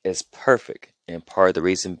 it's perfect. And part of the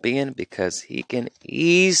reason being because He can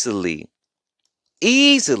easily,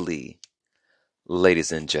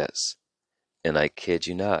 ladies and gents, and I kid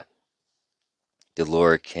you not, the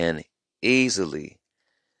Lord can easily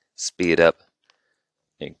speed up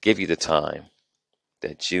and give you the time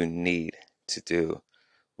that you need to do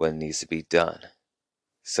what needs to be done.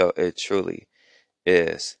 So it truly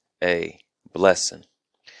is a blessing.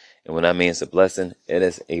 And when I mean it's a blessing, it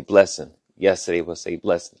is a blessing. Yesterday was a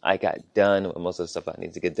blessing. I got done with most of the stuff I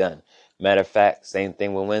need to get done. Matter of fact, same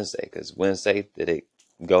thing with Wednesday, because Wednesday did it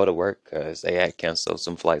go to work because they had canceled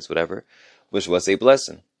some flights, whatever, which was a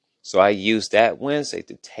blessing. So I used that Wednesday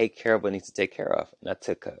to take care of what I need to take care of. And I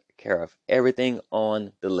took care of everything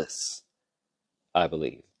on the list, I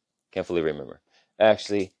believe. Can't fully remember.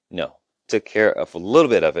 Actually, no. Took care of a little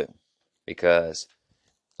bit of it because,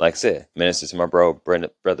 like I said, ministered to my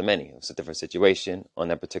brother Manny. It was a different situation on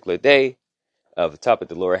that particular day of the topic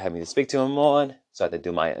the Lord had me to speak to him on, so I had to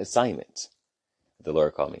do my assignment the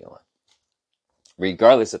Lord called me on.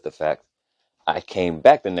 Regardless of the fact, I came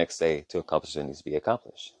back the next day to accomplish what needs to be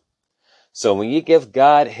accomplished. So when you give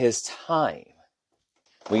God His time,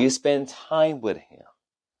 when you spend time with Him,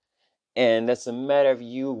 and that's a matter of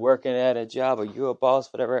you working at a job or you're a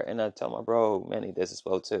boss, whatever. And I tell my bro Manny this as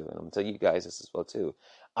well too. And I'm going to tell you guys this as well too.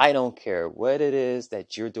 I don't care what it is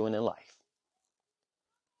that you're doing in life.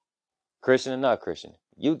 Christian or not Christian.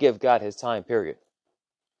 You give God His time, period.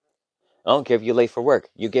 I don't care if you're late for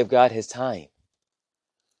work. You give God His time.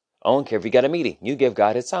 I don't care if you got a meeting. You give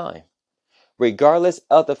God His time. Regardless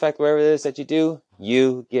of the fact whatever it is that you do,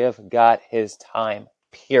 you give God His time,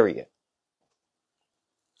 period.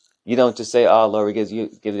 You don't just say, oh, Lord, give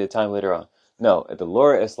you the time later on. No, if the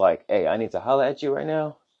Lord is like, hey, I need to holler at you right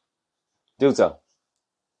now, do so.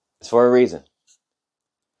 It's for a reason.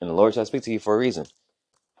 And the Lord shall speak to you for a reason.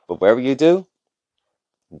 But whatever you do,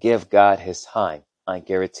 give God His time. I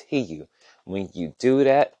guarantee you, when you do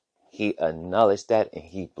that, He acknowledges that and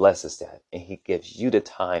He blesses that. And He gives you the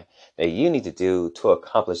time that you need to do to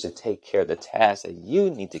accomplish and take care of the tasks that you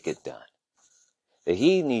need to get done. That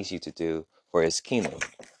He needs you to do for His kingdom.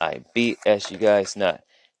 I BS you guys not.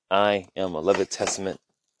 I am a living testament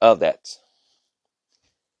of that.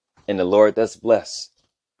 And the Lord does bless.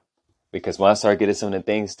 Because when I started getting some of the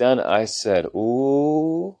things done, I said,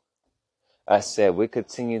 ooh. I said, we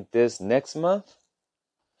continue this next month.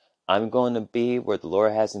 I'm going to be where the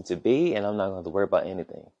Lord has me to be, and I'm not going to worry about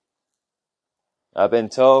anything. I've been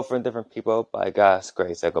told from different people by God's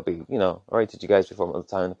grace that I'll be, already told you guys before all the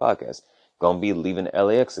time in the podcast, going to be leaving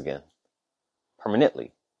LAX again.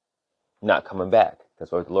 Permanently. Not coming back.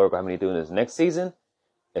 Because what the Lord got me to do in this next season,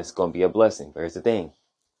 it's going to be a blessing. But here's the thing.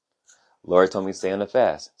 The Lord told me to stay on a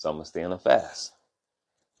fast, so I'm going to stay on a fast.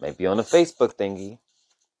 Maybe on a Facebook thingy,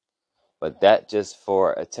 but that just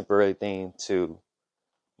for a temporary thing to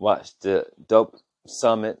watch the Dope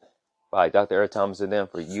Summit by Dr. Eric Thomas and them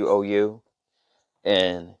for UOU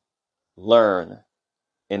and learn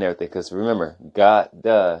and everything. Because remember, God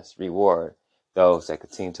does reward those that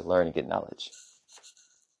continue to learn and get knowledge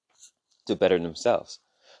to better themselves,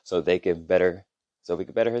 so we can better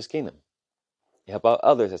His kingdom. Help out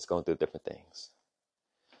others that's going through different things.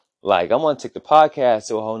 Like, I'm going to take the podcast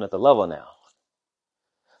to a whole nother level now.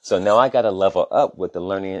 So now I got to level up with the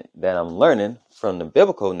learning that I'm learning from the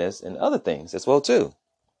biblicalness and other things as well too.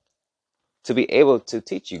 to be able to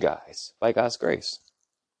teach you guys by God's grace.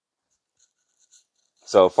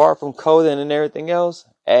 So far from coding and everything else,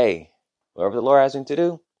 hey, whatever the Lord has me to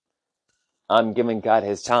do, I'm giving God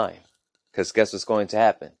his time. Because guess what's going to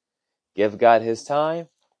happen? Give God his time,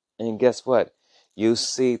 and guess what? You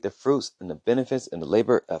see the fruits and the benefits and the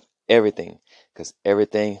labor of everything. Because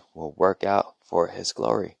everything will work out for his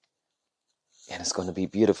glory. And it's going to be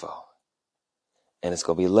beautiful. And it's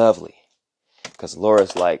going to be lovely. Because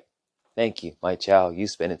Laura's like, thank you, my child. You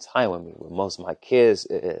spending time with me. With most of my kids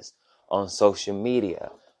is on social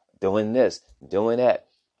media. Doing this, doing that.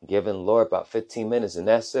 Giving Laura about 15 minutes and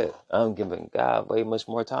that's it. I'm giving God way much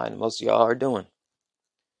more time than most of y'all are doing.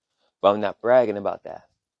 But I'm not bragging about that.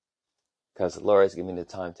 Because the Lord is giving me the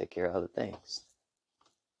time to take care of other things.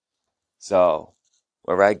 So,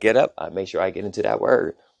 whenever I get up, I make sure I get into that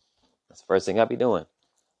word. That's the first thing I be doing.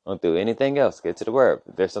 I don't do anything else. Get to the word.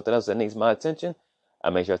 If there's something else that needs my attention, I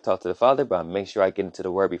make sure I talk to the Father, but I make sure I get into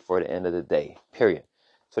the word before the end of the day. Period.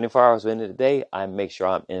 24 hours at the end of the day, I make sure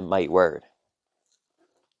I'm in my word.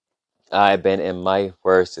 I've been in my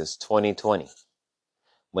word since 2020.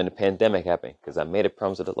 When the pandemic happened, because I made a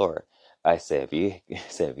promise to the Lord. I said, if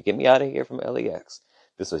you get me out of here from LAX,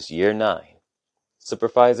 this was year 9.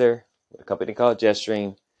 Supervisor with a company called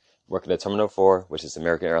Jetstream, working at Terminal 4, which is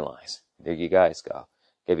American Airlines. There you guys go.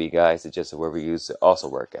 Give you guys the gist of where we used to also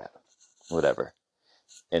work at. Whatever.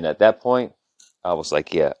 And at that point, I was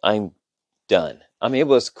like, yeah, I'm done. I mean, it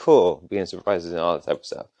was cool being supervisors and all that type of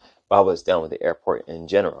stuff. But I was done with the airport in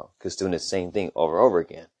general, because doing the same thing over and over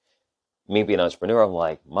again. Me being an entrepreneur, I'm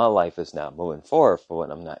like, my life is now moving forward for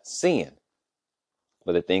what I'm not seeing.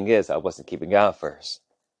 But the thing is, I wasn't keeping God first.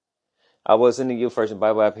 I was in the Youth Version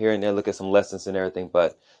Bible app here and there, look at some lessons and everything,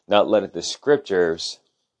 but not letting the scriptures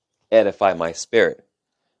edify my spirit.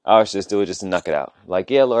 I was just do it just to knock it out. Like,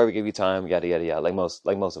 yeah, Lord, we give you time, yada yada yada. Like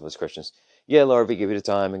most of us Christians. Yeah, Lord, we give you the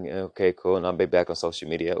time, and okay, cool. And I'll be back on social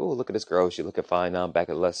media. Oh, look at this girl, she looking fine. Now I'm back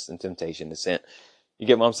at lust and temptation and sin. You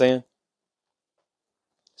get what I'm saying?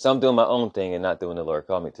 So I'm doing my own thing and not doing the Lord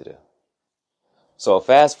called me to do. So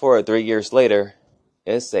fast forward 3 years later,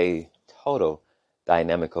 it's a total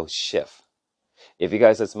dynamical shift. If you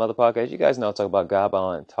guys listen to some other podcasts, you guys know I talk about God, but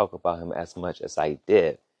I don't talk about him as much as I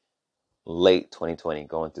did late 2020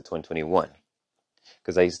 going to 2021.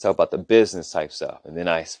 Because I used to talk about the business type stuff. And then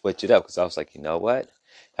I switched it up because I was like, you know what?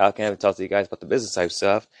 How can I talk to you guys about the business type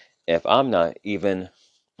stuff if I'm not even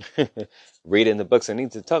reading the books I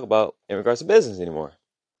need to talk about in regards to business anymore?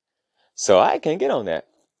 So I can't get on that.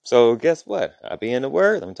 So guess what? I be in the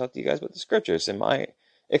Word. Let me talk to you guys about the scriptures and my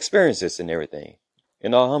experiences and everything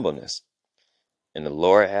in all humbleness. And the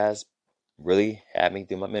Lord has really had me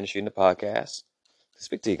do my ministry in the podcast to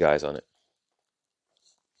speak to you guys on it.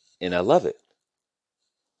 And I love it.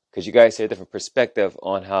 Because you guys see a different perspective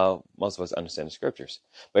on how most of us understand the scriptures.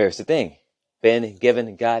 But here's the thing. Been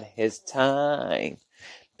giving God his time.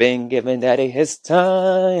 Been giving Daddy his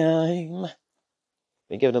time.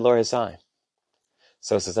 Been giving the Lord his time.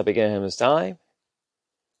 So since I began him his time,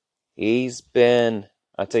 he's been,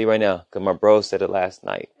 I'll tell you right now, because my bro said it last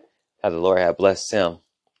night, how the Lord had blessed him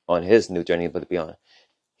on his new journey to be on.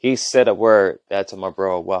 He said a word that to my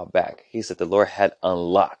bro a while back. He said the Lord had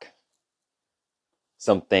unlocked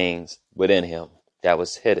some things within him that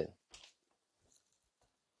was hidden,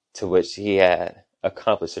 to which he had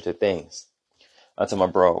accomplished certain things. I told my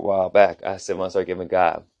bro a while back, I said, once I start giving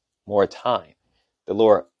God more time, the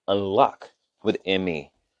Lord unlocked within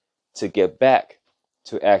me to get back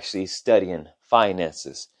to actually studying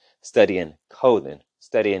finances, studying coding,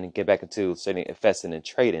 studying and get back into studying investing and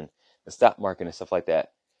trading, the stock market and stuff like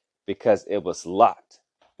that, because it was locked,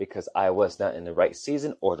 because I was not in the right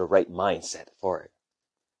season or the right mindset for it.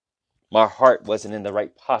 My heart wasn't in the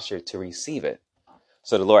right posture to receive it.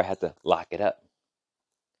 So the Lord had to lock it up.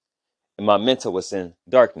 And my mental was in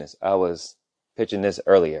darkness. I was pitching this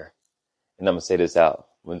earlier. And I'm going to say this out.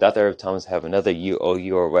 When Dr. Irv Thomas have another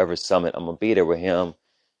UOU or whatever summit, I'm going to be there with him,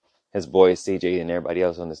 his boys, CJ, and everybody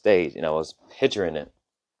else on the stage. And I was picturing it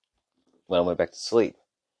when I went back to sleep.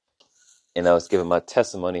 And I was giving my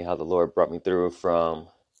testimony how the Lord brought me through from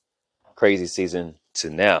crazy season to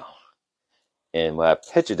now. And when I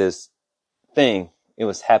pictured this thing, it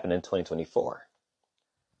was happening in 2024.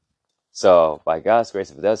 So by God's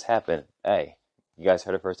grace, if it does happen, hey, you guys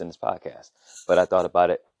heard it first in this podcast. But I thought about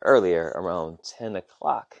it earlier around 10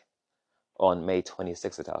 o'clock on May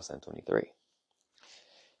 26, 2023.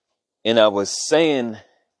 And I was saying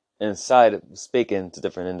inside, speaking to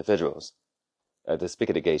different individuals at the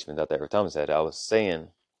speaking engagement that Dr. Thomas had, I was saying,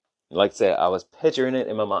 like I said, I was picturing it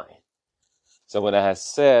in my mind. So what I had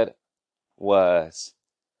said was,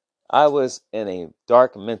 I was in a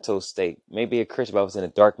dark mental state. Maybe a Christian, but I was in a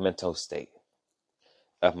dark mental state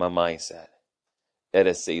of my mindset at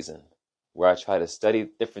a season where I tried to study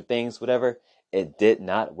different things, whatever. It did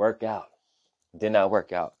not work out. Did not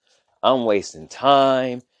work out. I'm wasting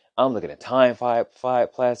time. I'm looking at time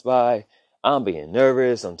pass by. I'm being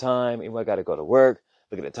nervous on time. Even I got to go to work.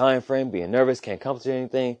 Look at the time frame, being nervous, can't accomplish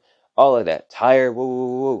anything. All of that. Tired. Woo,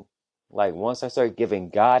 woo, woo. Like once I started giving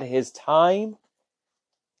God his time,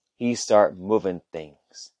 he started moving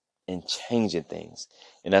things and changing things.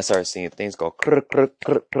 And I started seeing things go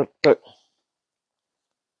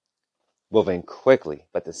moving quickly.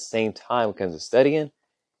 But at the same time, when it comes to studying,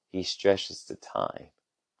 he stretches the time.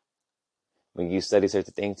 When you study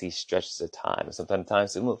certain things, he stretches the time. And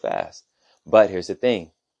sometimes it move fast. But here's the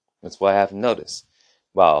thing. That's what I have noticed.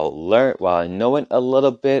 While knowing a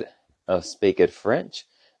little bit of speaking French,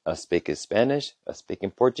 of speaking Spanish, of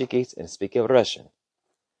speaking Portuguese, and speaking Russian,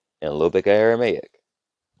 and a little bit of Aramaic,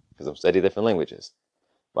 because I'm studying different languages.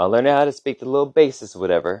 While learning how to speak the little basics or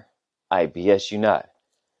whatever, I BS you not.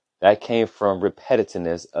 That came from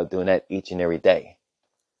repetitiveness of doing that each and every day.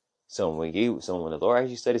 So when the Lord asks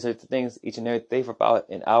you to study certain things each and every day for about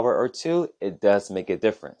an hour or two, it does make a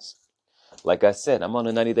difference. Like I said, I'm on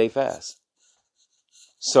a 90-day fast.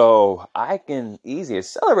 So I can easily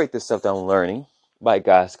accelerate the stuff that I'm learning by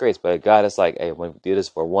God's grace. But God is like, hey, when we do this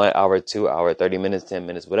for 1 hour, 2 hour, 30 minutes, 10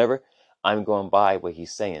 minutes, whatever, I'm going by what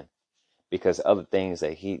he's saying. Because other things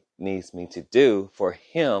that he needs me to do for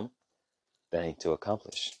him that I need to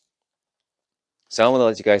accomplish. So I'm going to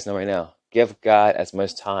let you guys know right now. Give God as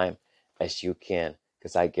much time as you can.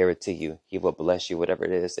 Because I guarantee you, he will bless you whatever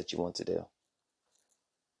it is that you want to do.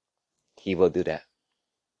 He will do that.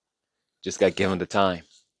 Just got to give him the time.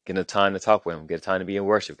 Get the time to talk with him. Get the time to be in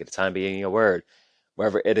worship. Get the time to be in your word.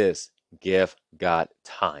 Wherever it is, give God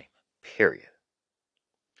time. Period.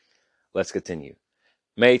 Let's continue.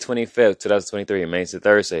 May 25th, 2023, Mainstay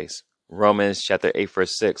Thursdays. Romans chapter 8,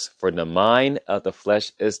 verse 6. For the mind of the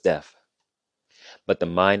flesh is death, but the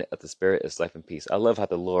mind of the spirit is life and peace. I love how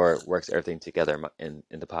the Lord works everything together in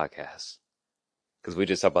the podcast. Because we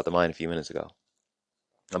just talked about the mind a few minutes ago.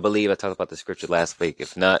 I believe I talked about the scripture last week.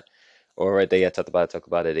 If not, or right there I talk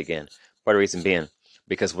about it again. Part of the reason being,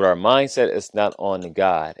 because when our mindset is not on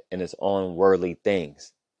God and it's on worldly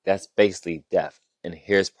things, that's basically death. And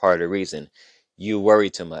here's part of the reason. You worry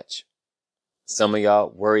too much. Some of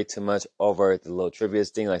y'all worry too much over the little trivial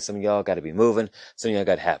thing. Like some of y'all got to be moving. Some of y'all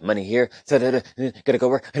got to have money here. Got to go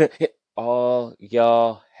work. All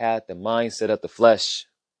y'all had the mindset of the flesh,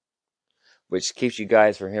 which keeps you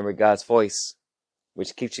guys from hearing God's voice,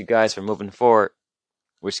 which keeps you guys from moving forward,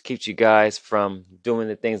 which keeps you guys from doing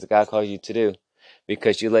the things that God calls you to do,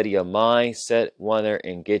 because you let your mindset wander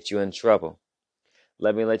and get you in trouble.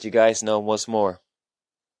 Let me let you guys know once more,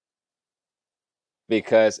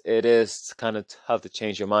 because it is kind of tough to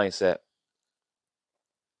change your mindset.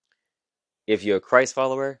 If you're a Christ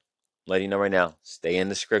follower, let you know right now, stay in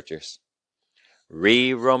the scriptures.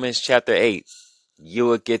 Read Romans chapter 8. You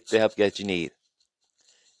will get the help that you need.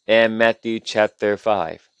 And Matthew chapter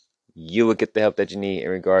 5. You will get the help that you need in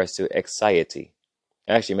regards to anxiety.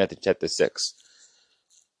 Actually, Matthew chapter 6.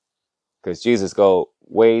 Because Jesus go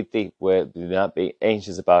way deep with, do not be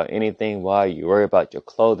anxious about anything while you worry about your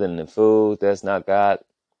clothing and food. That's not God.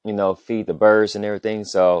 Feed the birds and everything.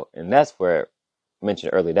 So, and that's where, I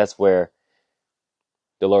mentioned earlier, that's where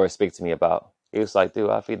the Lord speaks to me about. He was like, dude,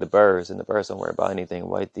 I feed the birds and the birds don't worry about anything.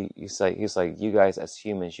 He's like, you guys as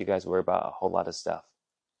humans, you guys worry about a whole lot of stuff.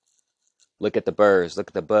 Look at the birds, look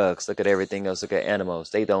at the bugs, look at everything else, look at animals.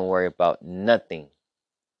 They don't worry about nothing.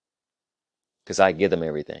 Because I give them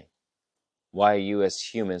everything. Why you as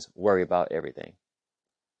humans worry about everything?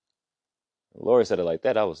 The Lord said it like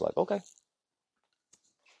that. I was like, okay.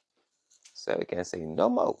 So we can't say no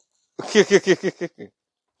more.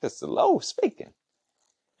 That's the Lord speaking.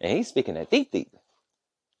 And he's speaking that deep.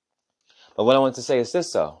 But what I want to say is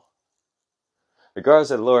this though.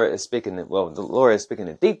 Regardless of the Lord is speaking it, well, the Lord is speaking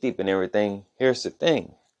it deep and everything. Here's the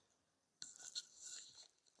thing.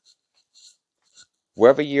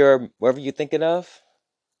 Wherever you're thinking of,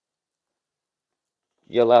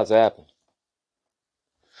 you're allowed to happen.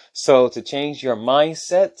 So to change your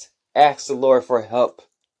mindset, ask the Lord for help.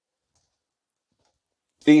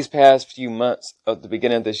 These past few months of the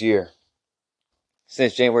beginning of this year,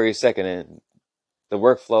 since January 2nd, and the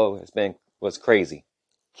workflow was crazy.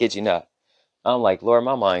 Kid you not. I'm like, Lord,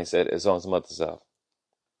 my mindset is on some other stuff.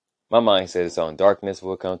 My mindset is on darkness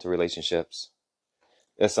when it comes to relationships.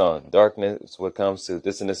 It's on darkness when it comes to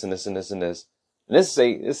this and this and this and this and this. And this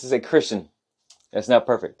is a Christian that's not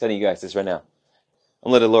perfect. I'm telling you guys this right now.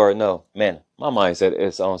 I'm letting the Lord know, man, my mindset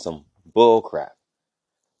is on some bull crap.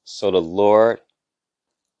 So the Lord,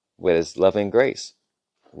 with his loving grace,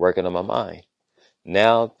 working on my mind.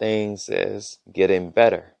 Now things is getting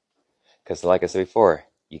better. Because like I said before,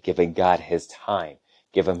 you're giving God his time.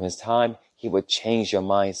 Give him his time, he would change your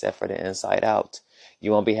mindset for the inside out.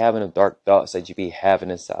 You won't be having the dark thoughts that you be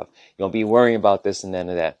having and stuff. You won't be worrying about this and that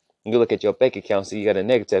and that. You look at your bank account, see you got a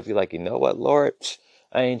negative. You're like, you know what, Lord?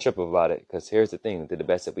 I ain't tripping about it. Because here's the thing. We did the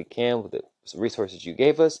best that we can with the resources you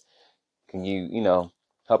gave us. Can you,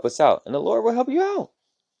 help us out? And the Lord will help you out.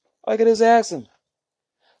 All you gotta do is ask him.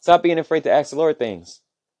 Stop being afraid to ask the Lord things.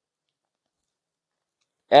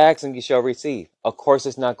 Ask and you shall receive. Of course,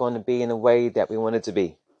 it's not going to be in the way that we want it to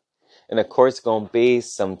be. And of course, it's going to be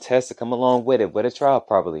some tests to come along with it, with a trial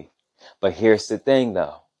probably. But here's the thing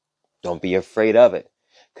though. Don't be afraid of it.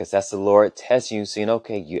 Because that's the Lord testing you, saying,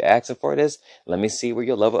 okay, you asking for this. Let me see where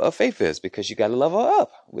your level of faith is. Because you got to level up.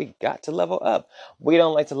 We got to level up. We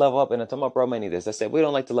don't like to level up. And I'm talking about bro many this. I said we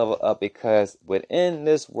don't like to level up because within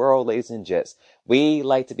this world, ladies and gents, we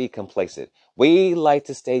like to be complacent. We like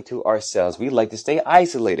to stay to ourselves. We like to stay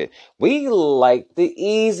isolated. We like the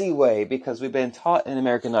easy way because we've been taught in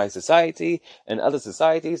Americanized society and other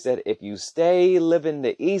societies that if you stay living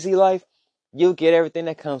the easy life, you'll get everything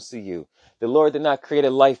that comes to you. The Lord did not create a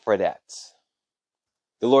life for that.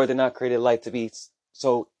 The Lord did not create a life to be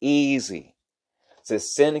so easy.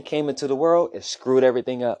 Since sin came into the world, it screwed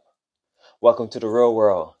everything up. Welcome to the real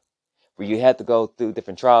world, where you had to go through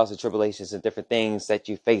different trials and tribulations and different things that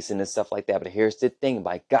you face and stuff like that. But here's the thing,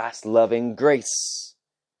 by God's loving grace.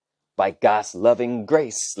 By God's loving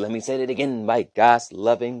grace. Let me say that again. By God's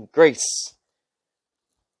loving grace.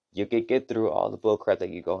 You can get through all the bullcrap that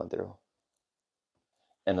you're going through.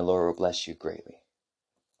 And the Lord will bless you greatly.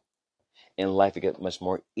 In life, it gets much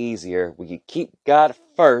more easier when you keep God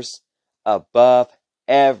first above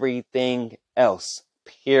everything else.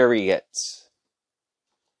 Period.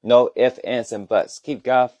 No ifs, ands, and buts. Keep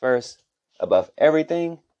God first above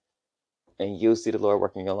everything, and you'll see the Lord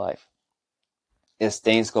working in your life. Is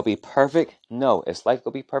things gonna be perfect? No. Is life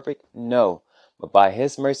gonna be perfect? No. But by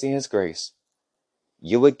his mercy and his grace,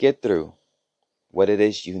 you would get through what it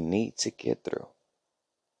is you need to get through.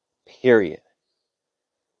 Period.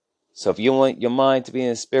 So if you want your mind to be in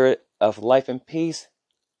the spirit of life and peace,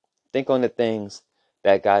 think on the things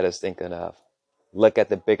that God is thinking of. Look at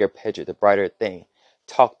the bigger picture, the brighter thing.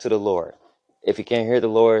 Talk to the Lord. If you can't hear the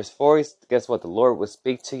Lord's voice, guess what? The Lord will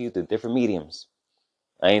speak to you through different mediums.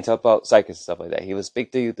 I ain't talking about psychics and stuff like that. He will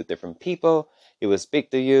speak to you through different people. He will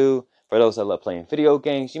speak to you. For those that love playing video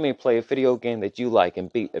games, you may play a video game that you like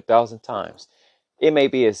and beat 1,000 times. It may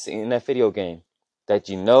be a scene in that video game that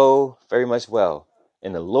you know very much well.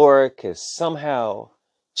 And the Lord can somehow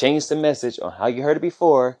change the message on how you heard it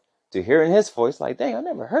before to hearing his voice. Like, dang, I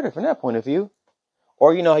never heard it from that point of view.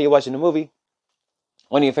 Or you know how you're watching a movie.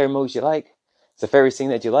 One of your favorite movies you like. It's a favorite scene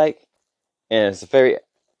that you like. And it's a favorite,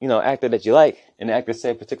 actor that you like. And the actor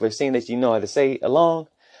say a particular scene that you know how to say along.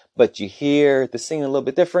 But you hear the scene a little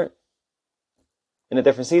bit different in a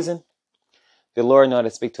different season. The Lord knows how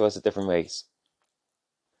to speak to us in different ways.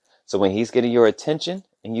 So when he's getting your attention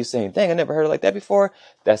and you saying, dang, I never heard it like that before.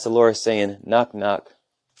 That's the Lord saying, knock, knock.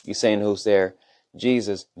 You saying who's there?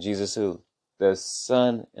 Jesus. Jesus who? The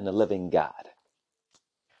Son and the living God.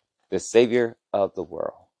 The Savior of the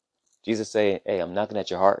world. Jesus saying, hey, I'm knocking at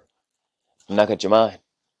your heart. I'm knocking at your mind.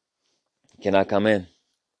 Can I come in?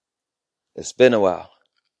 It's been a while.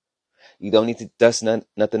 You don't need to dust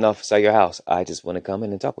nothing off inside your house. I just want to come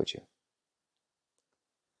in and talk with you.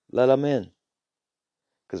 Let them in.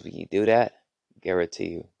 Because when you do that, guarantee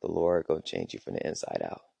you, the Lord going to change you from the inside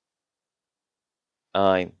out.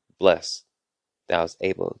 I'm blessed that I was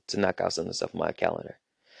able to knock out some of the stuff on my calendar.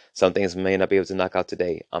 Some things may not be able to knock out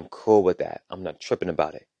today. I'm cool with that. I'm not tripping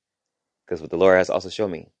about it. Because what the Lord has also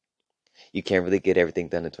shown me, you can't really get everything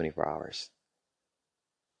done in 24 hours.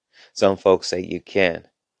 Some folks say you can.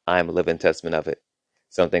 I'm a living testament of it.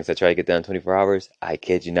 Some things I try to get done in 24 hours, I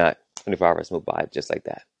kid you not, 24 hours move by just like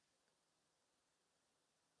that.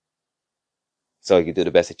 So you do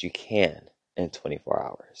the best that you can in 24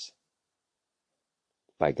 hours.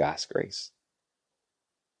 By God's grace.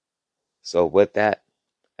 So with that,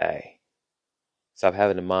 hey, stop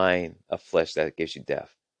having the mind of flesh that gives you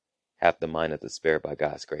death. Have the mind of the spirit by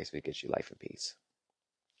God's grace, which gives you life and peace.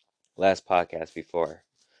 Last post before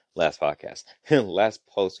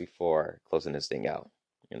closing this thing out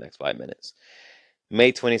in the next 5 minutes.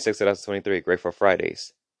 May 26, 2023, Grateful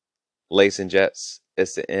Fridays. Ladies and Jets,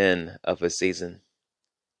 it's the end of a season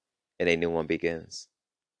and a new one begins.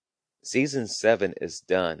 Season 7 is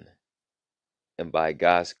done And by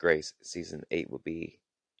God's grace, season 8 will be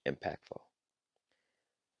impactful.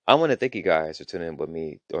 I want to thank you guys for tuning in with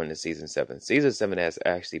me during the season 7. Season 7 has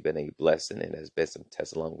actually been a blessing and has been some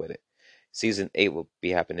tests along with it. Season 8 will be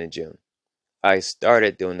happening in June. I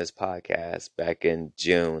started doing this podcast back in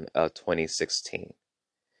June of 2016.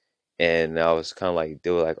 And I was kind of like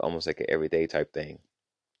doing like almost like an everyday type thing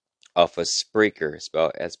off of Spreaker,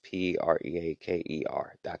 spelled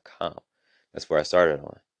SPREAKER.com. That's where I started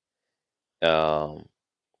on.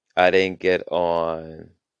 I didn't get on,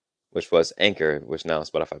 which was Anchor, which now is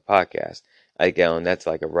Spotify Podcast. I got on that's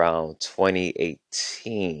like around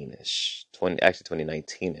 2018-ish,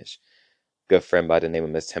 2019-ish. Good friend by the name of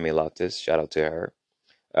Miss Tammy Loftus. Shout out to her.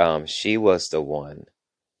 She was the one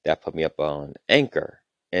that put me up on Anchor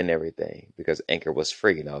and everything because Anchor was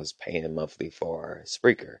free and I was paying monthly for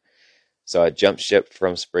Spreaker. So I jumped ship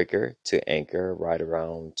from Spreaker to Anchor right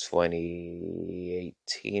around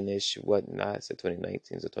 2018-ish, whatnot. So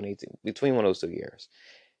 2019, so 2018, between one of those 2 years.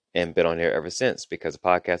 And been on there ever since because the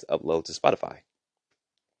podcast uploads to Spotify.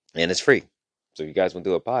 And it's free. So if you guys want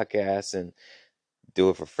to do a podcast and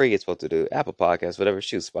do it for free, it's supposed to do Apple Podcasts, whatever,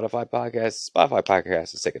 shoot, Spotify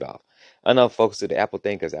Podcasts is take it off. I know folks do the Apple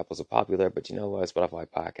thing because Apples are popular, but you know what? Spotify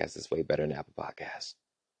Podcasts is way better than Apple Podcasts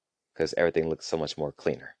because everything looks so much more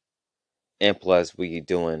cleaner. And plus, when you're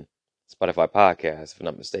doing Spotify Podcasts, if I'm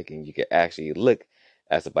not mistaken, you can actually look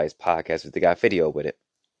at somebody's podcast if they got video with it.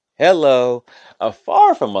 Hello!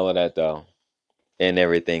 Far from all of that, though, and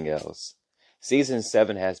everything else. Season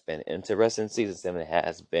 7 has been interesting. Season 7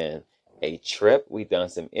 has been a trip. We've done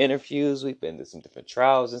some interviews. We've been to some different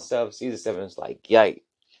trials and stuff. Season 7 is like, yike.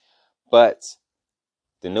 But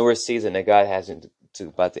the newer season that God has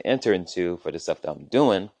about to enter into for the stuff that I'm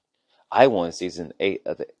doing, I want season 8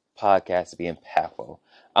 of the podcast to be impactful.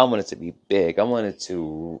 I want it to be big. I want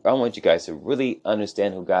you guys to really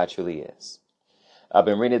understand who God truly is. I've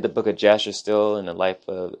been reading the book of Jasher still and the life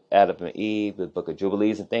of Adam and Eve, the book of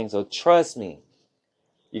Jubilees and things. So trust me,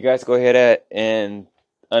 you guys go ahead and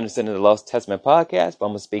understand the Lost Testament podcast, but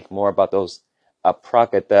I'm going to speak more about those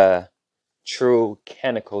apocrypha, true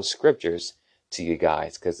canonical scriptures to you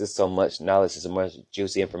guys because there's so much knowledge and so much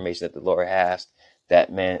juicy information that the Lord has. That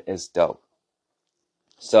man is dope.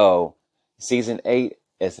 So season 8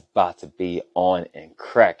 is about to be on and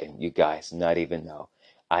cracking. You guys not even know.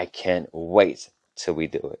 I can't wait till we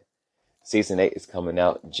do it. Season 8 is coming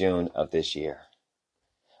out June of this year.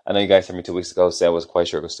 I know you guys heard me 2 weeks ago say I was quite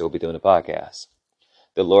sure I would still be doing the podcast.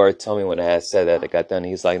 The Lord told me when I had said that I got done,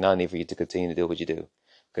 He's like, no need for you to continue to do what you do.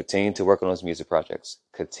 Continue to work on those music projects.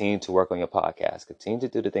 Continue to work on your podcast. Continue to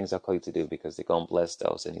do the things I call you to do because they're going to bless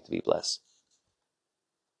those that need to be blessed.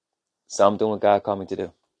 So I'm doing what God called me to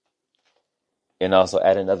do. And also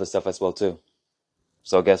adding other stuff as well too.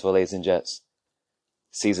 So guess what, ladies and gents?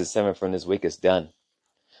 Season 7 from this week is done.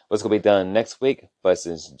 What's going to be done next week? But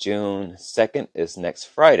since June 2nd is next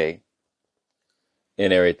Friday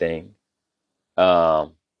and everything,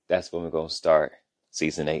 that's when we're going to start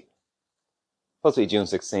season 8. Supposed to be June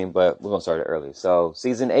 16th, but we're going to start it early. So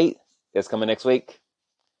season 8 is coming next week.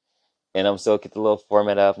 And I'm still get the little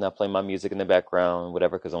format of not playing my music in the background,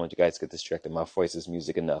 whatever, because I want you guys to get distracted. My voice is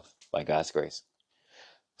music enough, by God's grace.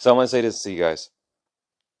 So I want to say this to you guys.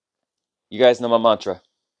 You guys know my mantra,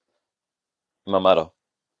 my motto.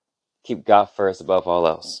 Keep God first above all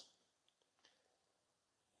else.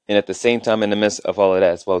 And at the same time, in the midst of all of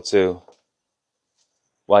that as well, too,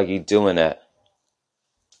 while you're doing that,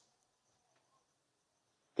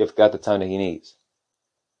 give God the time that He needs.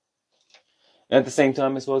 And at the same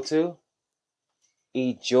time as well, too,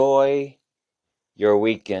 enjoy your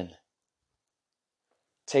weekend.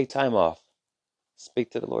 Take time off.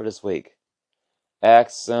 Speak to the Lord this week.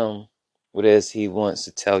 Ask Him what it is He wants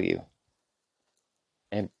to tell you.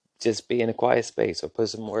 And just be in a quiet space or put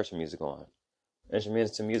some worship music on.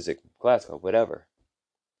 Instrumental music, classical, whatever.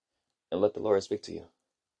 And let the Lord speak to you.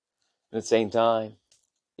 At the same time,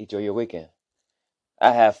 enjoy your weekend.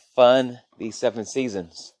 I have fun these 7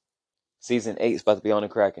 seasons. Season 8 is about to be on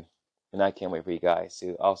and cracking. And I can't wait for you guys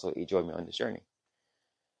to also enjoy me on this journey.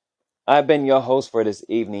 I've been your host for this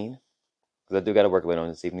evening. Because I do got to work late on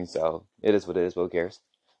this evening. So it is what it is. But who cares?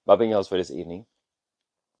 But I've been your host for this evening.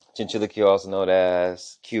 Chinchilla Q, also known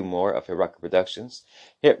as Q Moore of Hit Rocker Productions.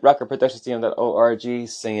 HitRockerProductionsTM.org.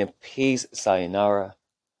 Saying peace, sayonara.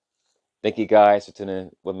 Thank you guys for tuning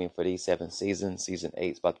in with me for these 7 seasons. Season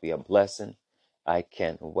 8 is about to be a blessing. I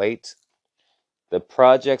can't wait. The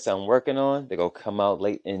projects I'm working on, they're going to come out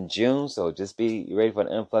late in June. So just be ready for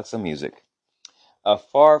an influx of music.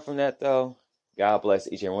 Far from that, though, God bless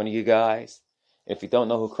each and every one of you guys. If you don't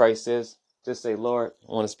know who Christ is, just say, Lord,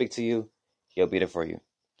 I want to speak to you. He'll be there for you.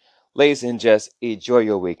 Ladies and gents, enjoy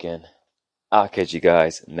your weekend. I'll catch you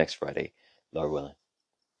guys next Friday, Lord willing.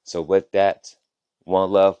 So with that,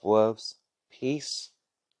 one love, wolves, peace,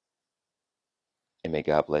 and may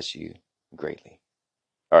God bless you greatly.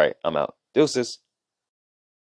 All right, I'm out. Deuces.